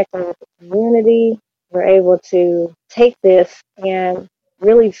we're connecting with the community. We're able to take this and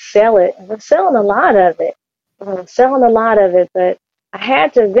really sell it. And we're selling a lot of it. But I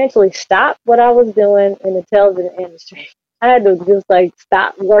had to eventually stop what I was doing in the television industry. I had to just like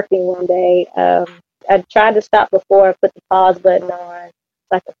stop working one day. I tried to stop before I put the pause button on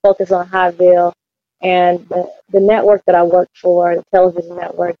so I could focus on Highville. And the network that I worked for, the television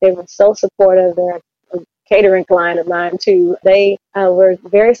network, they were so supportive. They're a catering client of mine too. They were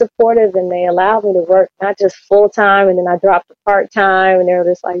very supportive, and they allowed me to work not just full time, and then I dropped to part time, and they were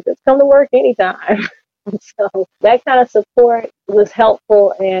just like, just come to work anytime. So that kind of support was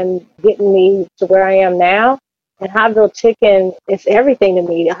helpful in getting me to where I am now. And Highville Chicken is everything to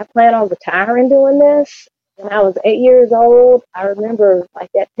me. I plan on retiring doing this. When I was 8 years old, I remember like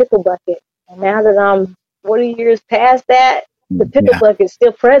that pickle bucket. And now that I'm 40 years past that, the pickle bucket is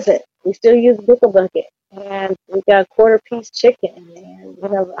still present. We still use the pickle bucket. And we got quarter piece chicken.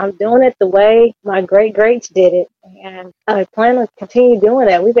 And, I'm doing it the way my great-greats did it. And I plan on continue doing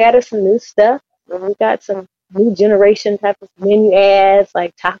that. We've added some new stuff. We've got some new generation type of menu ads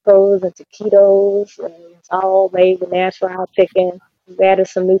like tacos and taquitos. And it's all made with Nashville hot chicken. We've added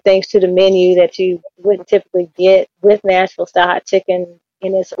some new things to the menu that you wouldn't typically get with Nashville style hot chicken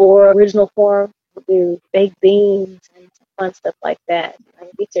in its original form. We do baked beans and some fun stuff like that.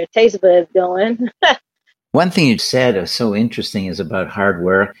 Get your taste buds going. One thing you said was so interesting is about hard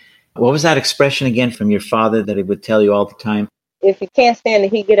work. What was that expression again from your father that he would tell you all the time? If you can't stand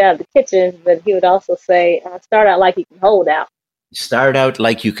it, he'd get out of the kitchen, but he would also say, start out like you can hold out. Start out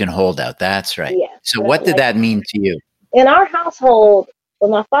like you can hold out. That's right. Yeah, so what did that mean to you? In our household, when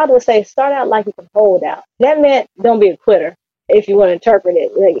my father would say, start out like you can hold out, that meant don't be a quitter, if you want to interpret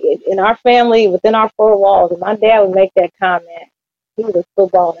it. Like, in our family, within our four walls, and my dad would make that comment. He was a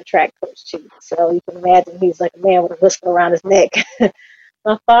football and a track coach, too. So you can imagine he's like a man with a whistle around his neck.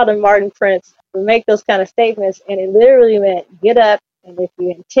 My father, Martin Prince, would make those kind of statements, and it literally meant get up, and if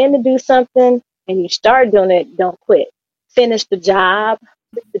you intend to do something and you start doing it, don't quit. Finish the job,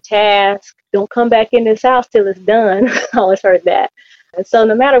 finish the task. Don't come back in this house till it's done. I always heard that. And so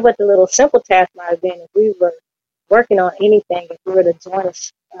no matter what the little simple task might have been, if we were working on anything, if we were to join an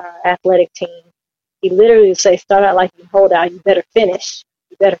athletic team, he literally would say, start out like you hold out. You better finish.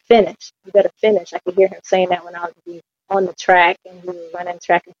 You better finish. You better finish. I could hear him saying that when I was on the track and we were running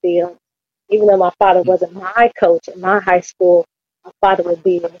track and field. Even though my father wasn't my coach at my high school, my father would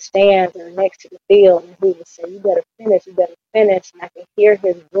be in the stands or next to the field, and he would say, you better finish, you better finish. And I could hear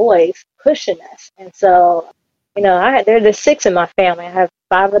his voice pushing us. And so, there's 6 in my family. I have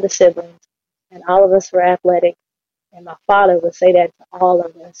 5 of the siblings, and all of us were athletic. And my father would say that to all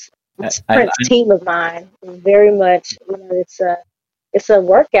of us. This Prince team of mine is very much, it's a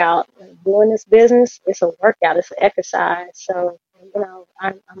workout. Doing this business, it's a workout. It's an exercise. So,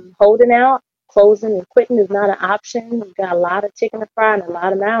 I'm holding out. Closing and quitting is not an option. We've got a lot of chicken to fry and a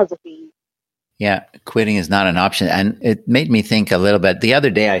lot of mouths to feed. Yeah, quitting is not an option. And it made me think a little bit. The other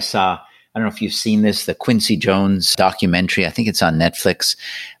day I saw, I don't know if you've seen this, the Quincy Jones documentary. I think it's on Netflix.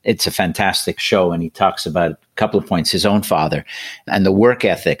 It's a fantastic show, and he talks about a couple of points, his own father and the work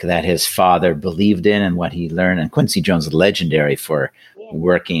ethic that his father believed in and what he learned. And Quincy Jones is legendary for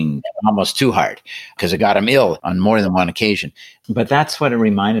working almost too hard because it got him ill on more than one occasion. But that's what it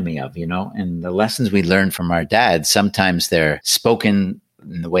reminded me of, and the lessons we learn from our dads, sometimes they're spoken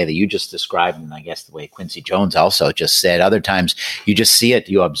in the way that you just described, and I guess the way Quincy Jones also just said. Other times you just see it,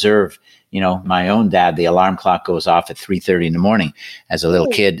 you observe. My own dad, the alarm clock goes off at 3:30 in the morning. As a little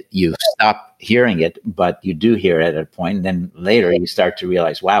kid, you stop hearing it, but you do hear it at a point. And then later you start to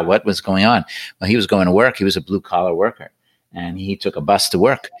realize, wow, what was going on? Well, he was going to work. He was a blue collar worker, and he took a bus to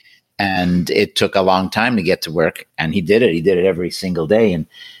work. And it took a long time to get to work. And he did it. He did it every single day. And,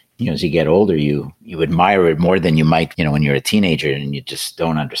 as you get older, you admire it more than you might, when you're a teenager, and you just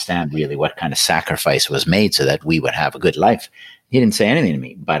don't understand really what kind of sacrifice was made so that we would have a good life. He didn't say anything to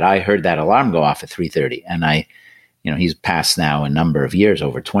me, but I heard that alarm go off at 3:30, and he's passed now a number of years,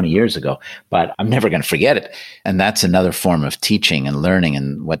 over 20 years ago, but I'm never going to forget it. And that's another form of teaching and learning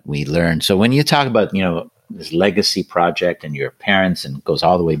and what we learn. So when you talk about, this legacy project and your parents, and it goes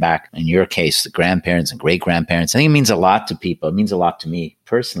all the way back, in your case, the grandparents and great-grandparents, I think it means a lot to people. It means a lot to me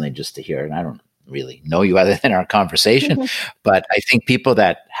personally just to hear it. And I don't really know you other than our conversation, but I think people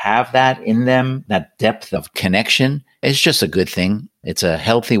that have that in them, that depth of connection, it's just a good thing. It's a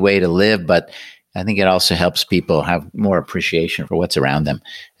healthy way to live, but I think it also helps people have more appreciation for what's around them.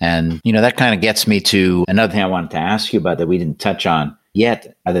 And, that kind of gets me to another thing I wanted to ask you about that we didn't touch on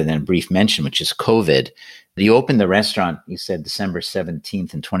yet, other than a brief mention, which is COVID. You opened the restaurant, you said December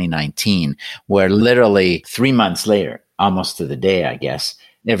 17th in 2019, where literally 3 months later, almost to the day, I guess,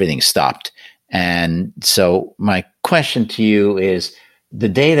 everything stopped. And so my question to you is, the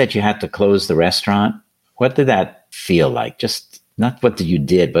day that you had to close the restaurant, what did that feel like? Just not what you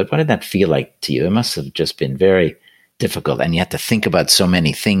did, but what did that feel like to you? It must have just been very difficult. And you had to think about so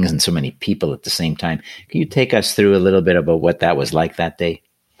many things and so many people at the same time. Can you take us through a little bit about what that was like that day?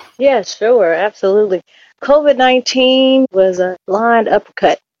 Yeah, sure. Absolutely. COVID-19 was a blind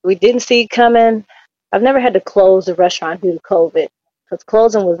uppercut. We didn't see it coming. I've never had to close the restaurant due to COVID because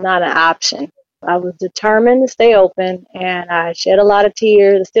closing was not an option. I was determined to stay open, and I shed a lot of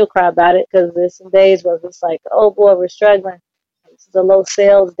tears. I still cry about it because there's some days where it's like, oh boy, we're struggling. This is a low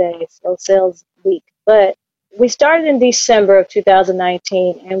sales day, low sales week. But we started in December of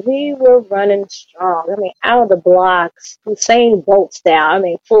 2019, and we were running strong. I mean, out of the blocks, Usain Bolt style. I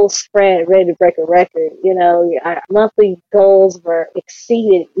mean, full sprint, ready to break a record. Our monthly goals were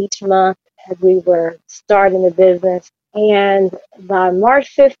exceeded each month as we were starting the business. And by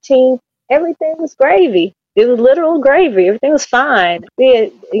March 15th, everything was gravy. It was literal gravy. Everything was fine. We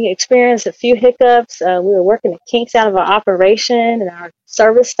had experienced a few hiccups. We were working the kinks out of our operation and our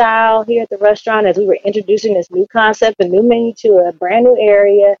service style here at the restaurant as we were introducing this new concept, a new menu to a brand new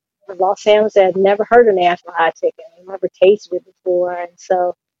area of Los Angeles that had never heard of Nashville hot chicken. They never tasted it before. And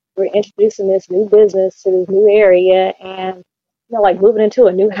so we're introducing this new business to this new area and, like moving into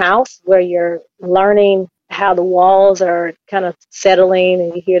a new house where you're learning how the walls are kind of settling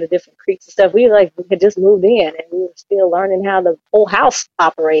and you hear the different creaks and stuff. We had just moved in and we were still learning how the whole house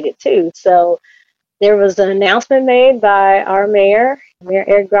operated too. So there was an announcement made by our Mayor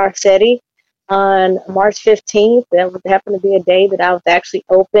Eric Garcetti, on March 15th. That would happen to be a day that I was actually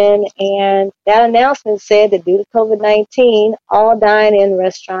open. And that announcement said that due to COVID-19, all dine-in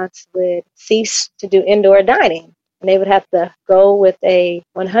restaurants would cease to do indoor dining. And they would have to go with a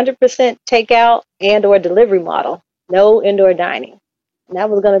 100% takeout and or delivery model. No indoor dining. And that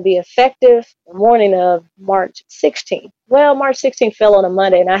was going to be effective the morning of March 16th. Well, March 16th fell on a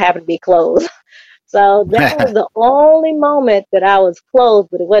Monday and I happened to be closed. So that was the only moment that I was closed,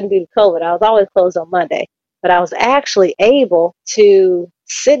 but it wasn't due to COVID. I was always closed on Monday. But I was actually able to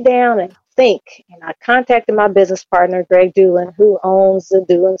sit down and think. And I contacted my business partner, Greg Doolin, who owns the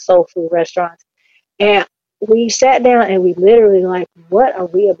Doolin Soul Food Restaurants. And we sat down and we literally what are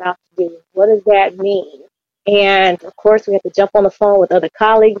we about to do? What does that mean? And of course, we had to jump on the phone with other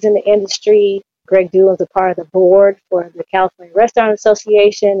colleagues in the industry. Greg Doolin's a part of the board for the California Restaurant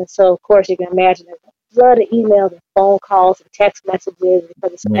Association. And so, of course, you can imagine there's a flood of emails and phone calls and text messages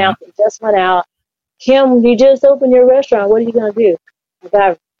because this announcement just went out. Kim, you just opened your restaurant. What are you going to do? I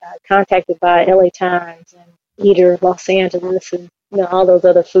got contacted by LA Times and Eater Los Angeles and all those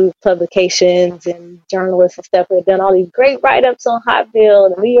other food publications and journalists and stuff who had done all these great write-ups on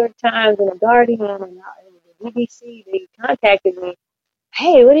Hotville, the New York Times and the Guardian and the BBC. They contacted me.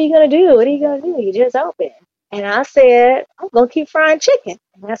 Hey, what are you going to do? What are you going to do? You just opened. And I said, I'm going to keep frying chicken.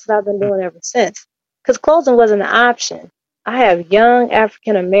 And that's what I've been doing ever since. Because closing wasn't an option. I have young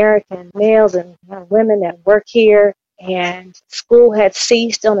African-American males and women that work here, and school had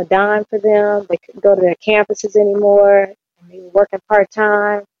ceased on a dime for them. They couldn't go to their campuses anymore, and they were working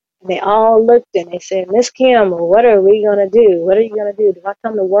part-time. And they all looked and they said, Miss Kim, what are we going to do? What are you going to do? Do I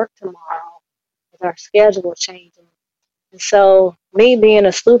come to work tomorrow? Is our schedule changing? And so me being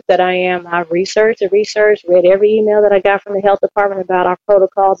a sleuth that I am, I researched, read every email that I got from the health department about our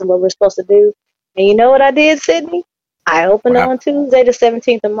protocols and what we're supposed to do. And you know what I did, Sydney? I opened on Tuesday, the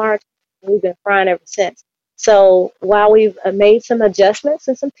 17th of March, and we've been frying ever since. So while we've made some adjustments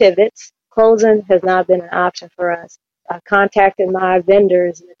and some pivots, closing has not been an option for us. I contacted my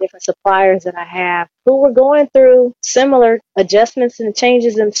vendors and the different suppliers that I have who were going through similar adjustments and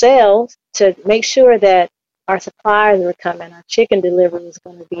changes themselves to make sure that our suppliers were coming. Our chicken delivery was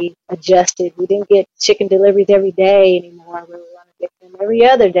going to be adjusted. We didn't get chicken deliveries every day anymore. We were going to get them every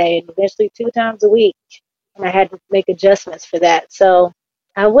other day and eventually 2 times a week. And I had to make adjustments for that. So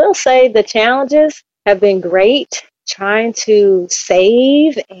I will say the challenges have been great, trying to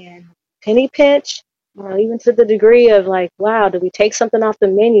save and penny pinch, even to the degree of wow, do we take something off the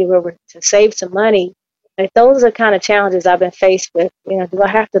menu where we're to save some money? Those are kind of challenges I've been faced with. Do I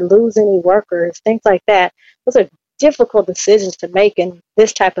have to lose any workers? Things like that. Those are difficult decisions to make in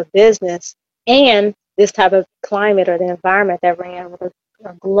this type of business and this type of climate or the environment that we're in with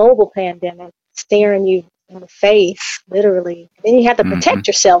a global pandemic staring you in the face, literally. And then you have to protect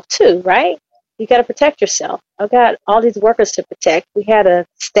yourself too, right? you got to protect yourself. I've got all these workers to protect. We had a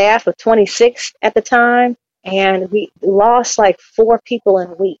staff of 26 at the time, and we lost like 4 people in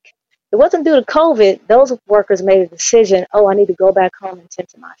a week. It wasn't due to COVID. Those workers made a decision, oh, I need to go back home and tend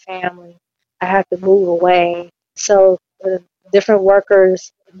to my family. I have to move away. So the different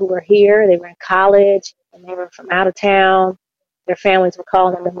workers who were here, they were in college, and they were from out of town. Their families were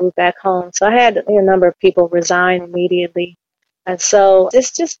calling them to move back home. So I had a number of people resign immediately. And so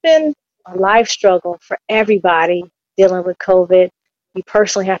it's just been a life struggle for everybody dealing with COVID. You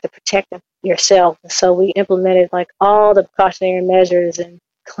personally have to protect yourself. And so we implemented like all the precautionary measures and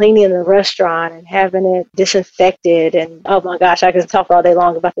cleaning the restaurant and having it disinfected. And oh my gosh, I can talk all day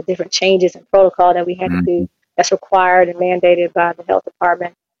long about the different changes and protocol that we had to do that's required and mandated by the health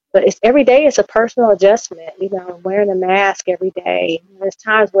department. But it's every day it's a personal adjustment, wearing a mask every day. There's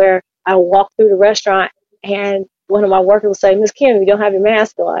times where I walk through the restaurant and one of my workers will say, Miss Kim, you don't have your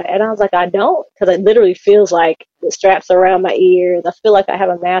mask on. And I was like, I don't, because it literally feels like the straps are around my ears. I feel like I have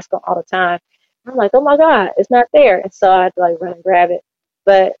a mask on all the time. I'm like, oh my God, it's not there. And so I had to like run and grab it.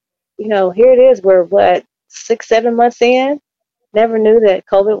 But, here it is. We're 6, 7 months in. Never knew that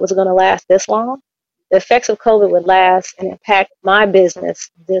COVID was going to last this long. The effects of COVID would last and impact my business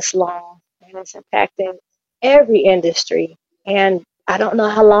this long. And it's impacting every industry. And I don't know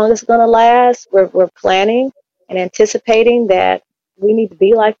how long it's going to last. We're planning and anticipating that we need to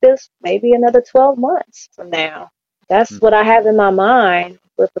be like this maybe another 12 months from now. That's what I have in my mind.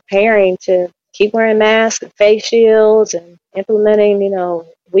 We're preparing to keep wearing masks and face shields and implementing,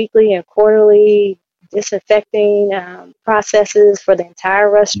 weekly and quarterly disinfecting processes for the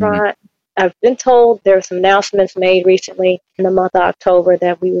entire restaurant. I've been told there were some announcements made recently in the month of October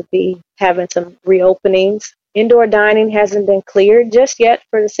that we would be having some reopenings. Indoor dining hasn't been cleared just yet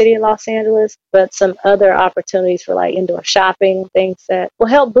for the city of Los Angeles, but some other opportunities for like indoor shopping, things that will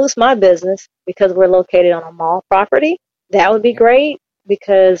help boost my business because we're located on a mall property. That would be great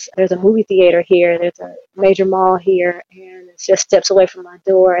because there's a movie theater here, there's a major mall here, and it's just steps away from my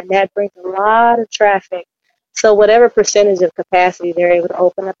door, and that brings a lot of traffic. So whatever percentage of capacity they're able to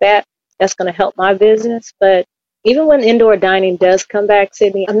open up at, that's going to help my business. But even when indoor dining does come back,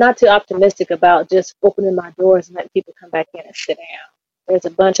 Sydney, I'm not too optimistic about just opening my doors and letting people come back in and sit down. There's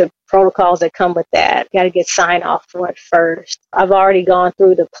a bunch of protocols that come with that. Got to get sign off for it first. I've already gone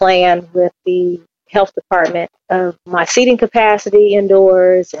through the plan with the health department of my seating capacity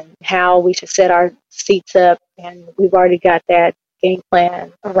indoors and how we should set our seats up. And we've already got that game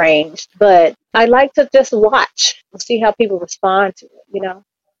plan arranged. But I like to just watch and see how people respond to it,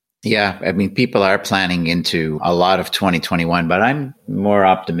 Yeah, I mean, people are planning into a lot of 2021, but I'm more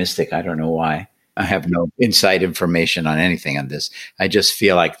optimistic. I don't know why. I have no inside information on anything on this. I just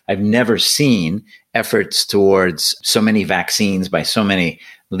feel like I've never seen efforts towards so many vaccines by so many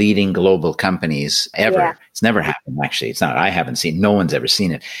leading global companies ever. Yeah. It's never happened, actually. It's not. I haven't seen. No one's ever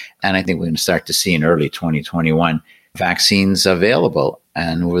seen it. And I think we're going to start to see in early 2021 vaccines available.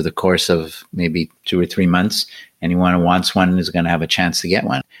 And over the course of maybe 2 or 3 months, anyone who wants one is going to have a chance to get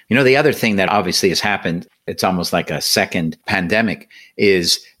one. The other thing that obviously has happened, it's almost like a second pandemic,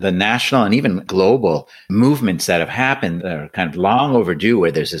 is the national and even global movements that have happened that are kind of long overdue,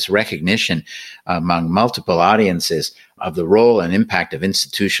 where there's this recognition among multiple audiences of the role and impact of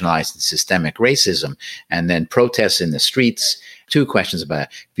institutionalized and systemic racism, and then protests in the streets. 2 questions about it.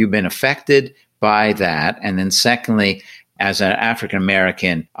 Have you been affected by that? And then secondly, as an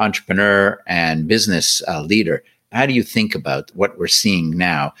African-American entrepreneur and business leader, how do you think about what we're seeing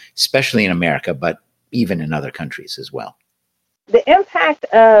now, especially in America, but even in other countries as well? The impact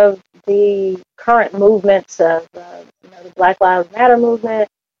of the current movements of the Black Lives Matter movement,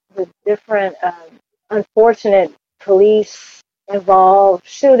 the different unfortunate police-involved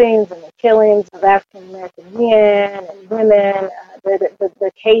shootings and the killings of African-American men and women,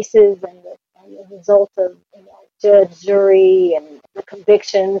 the cases and the results of judge, jury, and the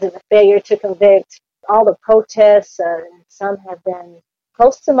convictions and the failure to convict, all the protests, and some have been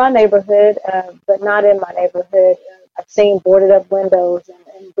close to my neighborhood, but not in my neighborhood. I've seen boarded up windows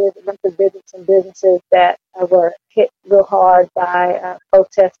and businesses that were hit real hard by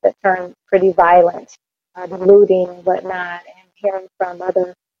protests that turned pretty violent, the looting and whatnot, and hearing from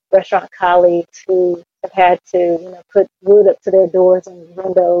other restaurant colleagues who have had to, put wood up to their doors and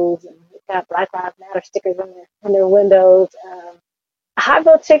windows and got Black Lives Matter stickers in their windows.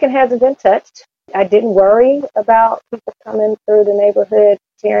 Hot-Boiled chicken hasn't been touched. I didn't worry about people coming through the neighborhood,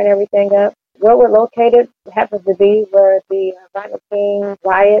 tearing everything up. Where we're located happens to be where the Rodney King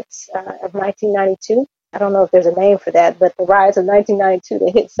riots of 1992. I don't know if there's a name for that, but the riots of 1992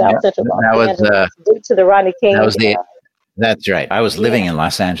 that hit South Central Los Angeles due to the Rodney King. That That's right. I was living Yeah. in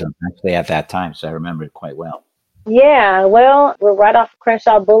Los Angeles actually at that time, so I remember it quite well. Yeah, well, we're right off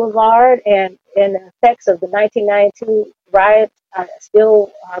Crenshaw Boulevard, and the effects of the 1992 riots are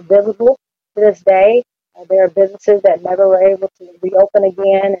still visible to this day. There are businesses that never were able to reopen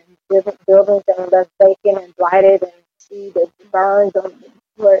again, and different buildings that were left vacant and blighted, and see the burns on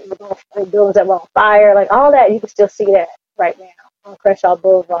buildings that were on fire, like all that. You can still see that right now on Crenshaw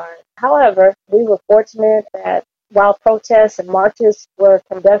Boulevard. However, we were fortunate that while protests and marches were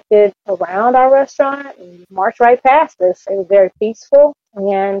conducted around our restaurant and marched right past us, they were very peaceful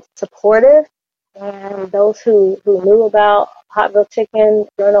and supportive. And those who knew about Hotville Chicken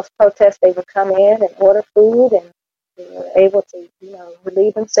during those protests, they would come in and order food, and they were able to,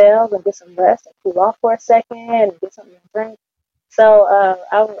 relieve themselves and get some rest and cool off for a second and get something to drink. So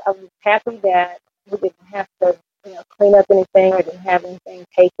I was happy that we didn't have to, clean up anything or didn't have anything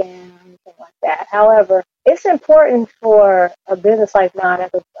taken or anything like that. However, it's important for a business like mine,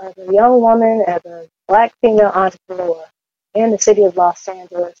 as a young woman, as a Black female entrepreneur in the city of Los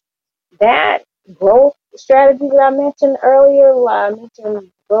Angeles, that growth strategy that I mentioned earlier, where I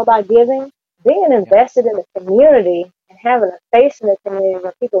mentioned Grow by Giving, being invested in the community and having a face in the community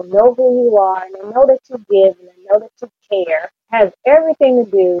where people know who you are and they know that you give and they know that you care, has everything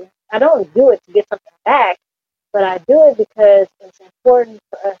to do. I don't do it to get something back, but I do it because it's important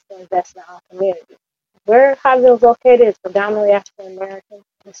for us to invest in our community. Where Hotville is located is predominantly African American,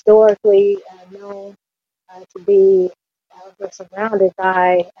 historically known to be we're surrounded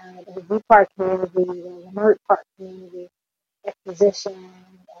by the View Park community, the Lamert Park community, Exposition,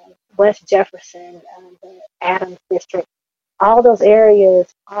 West Jefferson, the Adams District. All those areas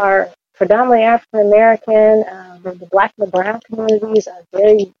are predominantly African American. The Black and the brown communities are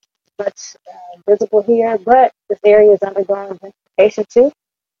very much visible here, but this area is undergoing gentrification too.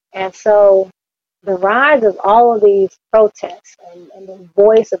 And so the rise of all of these protests and the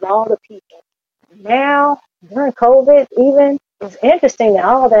voice of all the people now, during COVID, even, it's interesting that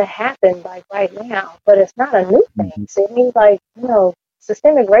all of that happened like right now, but it's not a new thing. Mhm. So it means like,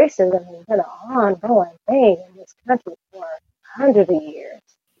 systemic racism has been an ongoing thing in this country for hundreds of years.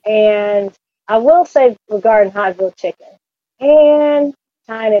 And I will say regarding Hotville Chicken and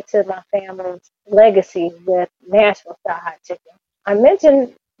tying it to my family's legacy with Nashville Style Hot Chicken, I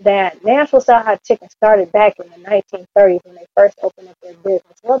mentioned that Nashville Style Hot Chicken started back in the 1930s when they first opened up their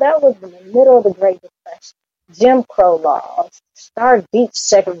business. Well, that was in the middle of the Great Depression. Jim Crow laws started deep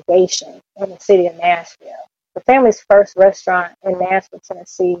segregation in the city of Nashville. The family's first restaurant in Nashville,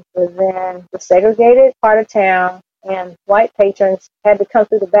 Tennessee was in the segregated part of town, and white patrons had to come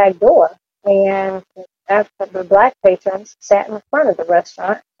through the back door. And after the black patrons sat in the front of the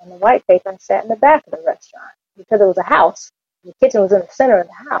restaurant, and the white patrons sat in the back of the restaurant because it was a house. The kitchen was in the center of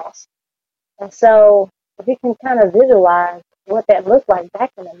the house. And so if you can kind of visualize what that looked like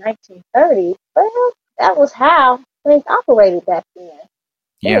back in the 1930s, well, that was how things operated back then.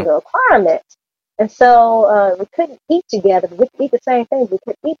 It was a requirement. And so we couldn't eat together. We could eat the same things. We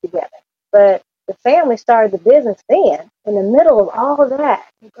couldn't eat together. But the family started the business then, in the middle of all of that,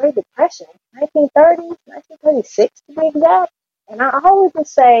 the Great Depression, 1930s, 1936 to be exact. And I always would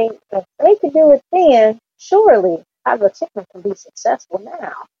say, if they could do it then, surely Hotville Chicken can be successful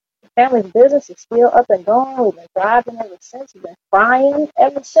now. The family's business is still up and going. We've been thriving ever since. We've been frying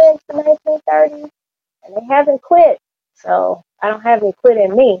ever since the 1930s, and they haven't quit. So I don't have any quit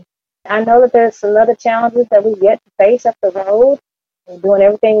in me. I know that there's some other challenges that we've yet to face up the road. We're doing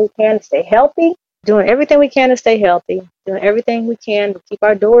everything we can to stay healthy, doing everything we can to keep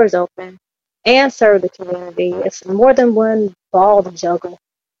our doors open and serve the community. It's more than one ball to juggle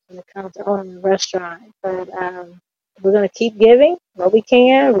when it comes to owning a restaurant. But we're going to keep giving what we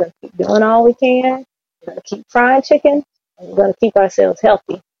can. We're going to keep doing all we can. We're going to keep frying chicken, and we're going to keep ourselves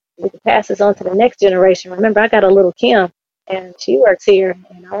healthy. We can pass this on to the next generation. Remember, I got a little Kim, and she works here,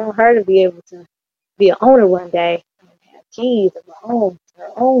 and I want her to be able to be an owner one day and have keys of her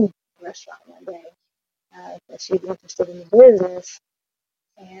own restaurant one day. That she's interested in the business,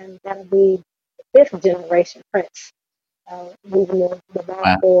 and that'll be the fifth generation Prince moving the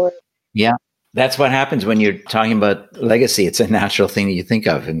ball forward. Yeah. That's what happens when you're talking about legacy. It's a natural thing that you think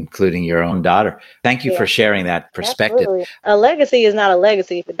of, including your own daughter. Thank you for sharing that perspective. Absolutely. A legacy is not a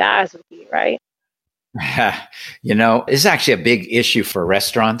legacy if it dies with you, right? This is actually a big issue for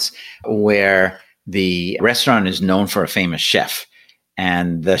restaurants where the restaurant is known for a famous chef.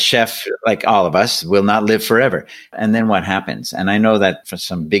 And the chef, like all of us, will not live forever. And then what happens? And I know that for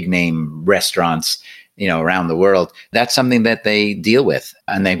some big name restaurants, around the world. That's something that they deal with,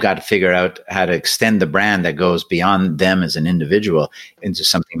 and they've got to figure out how to extend the brand that goes beyond them as an individual into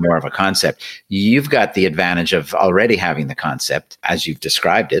something more of a concept. You've got the advantage of already having the concept, as you've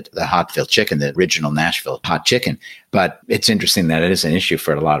described it, the hot-filled chicken, the original Nashville hot chicken. But it's interesting that it is an issue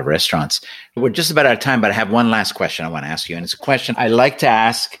for a lot of restaurants. We're just about out of time, but I have one last question I want to ask you, and it's a question I like to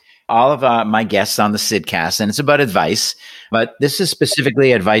ask all of my guests on the Sidcast, and it's about advice, but this is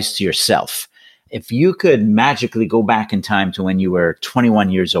specifically advice to yourself. If you could magically go back in time to when you were 21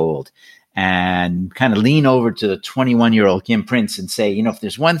 years old and kind of lean over to the 21-year-old Kim Prince and say, if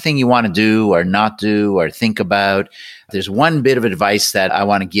there's one thing you want to do or not do or think about, there's one bit of advice that I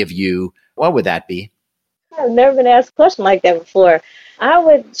want to give you, what would that be? I've never been asked a question like that before. I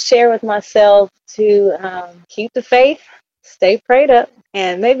would share with myself to keep the faith, stay prayed up,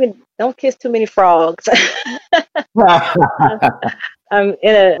 and maybe don't kiss too many frogs. I'm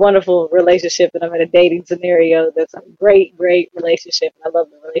in a wonderful relationship, and I'm in a dating scenario that's a great, great relationship. I love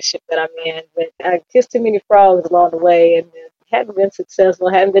the relationship that I'm in, but I kissed too many frogs along the way, and haven't been successful,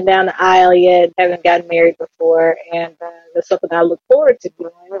 haven't been down the aisle yet, haven't gotten married before, and that's something I look forward to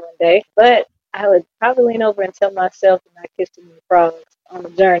doing one day. But I would probably lean over and tell myself to not kiss too many frogs on the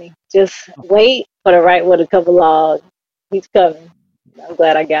journey. Just wait for the right one to come along. He's coming. I'm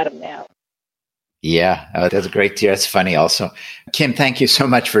glad I got him now. Yeah, that's great to hear. That's funny also. Kim, thank you so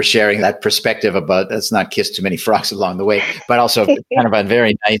much for sharing that perspective about let's not kiss too many frogs along the way, but also kind of a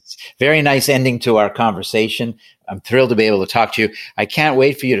very nice ending to our conversation. I'm thrilled to be able to talk to you. I can't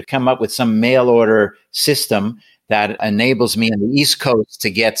wait for you to come up with some mail order system that enables me on the East Coast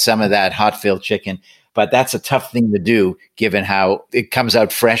to get some of that hot-filled chicken. But that's a tough thing to do given how it comes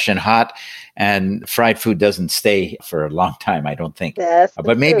out fresh and hot, and fried food doesn't stay for a long time, I don't think.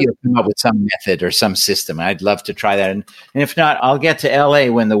 But maybe you'll come up with some method or some system. I'd love to try that. And if not, I'll get to LA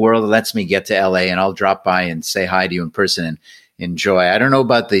when the world lets me get to LA, and I'll drop by and say hi to you in person and enjoy. I don't know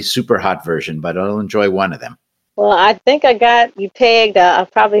about the super hot version, but I'll enjoy one of them. Well, I think I got you pegged. I'll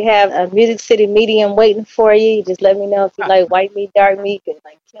probably have a Music City medium waiting for you. You just let me know if you like white meat, dark meat, and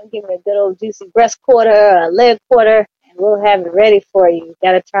give me a good old juicy breast quarter or a leg quarter, and we'll have it ready for you. You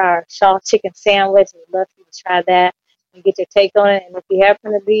got to try our Shaw chicken sandwich. We'd love for you to try that and get your take on it. And if you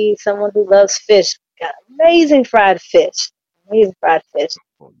happen to be someone who loves fish, we got amazing fried fish. And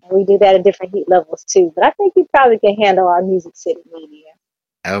we do that at different heat levels too. But I think you probably can handle our Music City medium.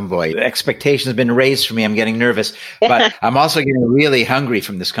 Oh boy, the expectations have been raised for me. I'm getting nervous, but I'm also getting really hungry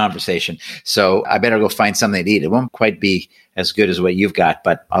from this conversation. So I better go find something to eat. It won't quite be as good as what you've got,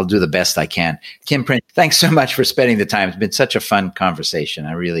 but I'll do the best I can. Kim Prince, thanks so much for spending the time. It's been such a fun conversation.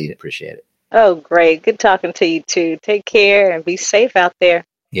 I really appreciate it. Oh, great. Good talking to you too. Take care and be safe out there.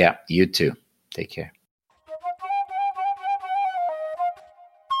 Yeah, you too. Take care.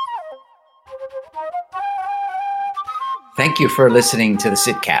 Thank you for listening to the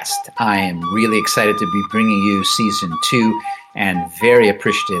Sidcast. I am really excited to be bringing you season 2 and very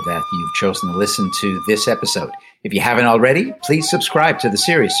appreciative that you've chosen to listen to this episode. If you haven't already, please subscribe to the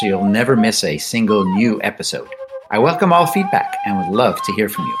series so you'll never miss a single new episode. I welcome all feedback and would love to hear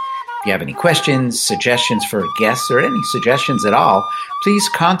from you. If you have any questions, suggestions for guests, or any suggestions at all, please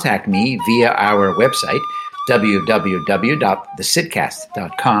contact me via our website,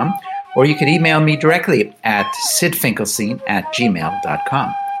 www.thesidcast.com, or you can email me directly at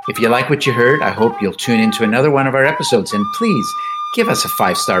sidfinkelstein@gmail.com. If you like what you heard, I hope you'll tune into another one of our episodes, and please give us a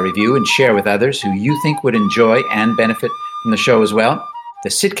 5-star review and share with others who you think would enjoy and benefit from the show as well. The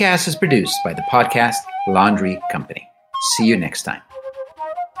Sidcast is produced by the Podcast Laundry Company. See you next time.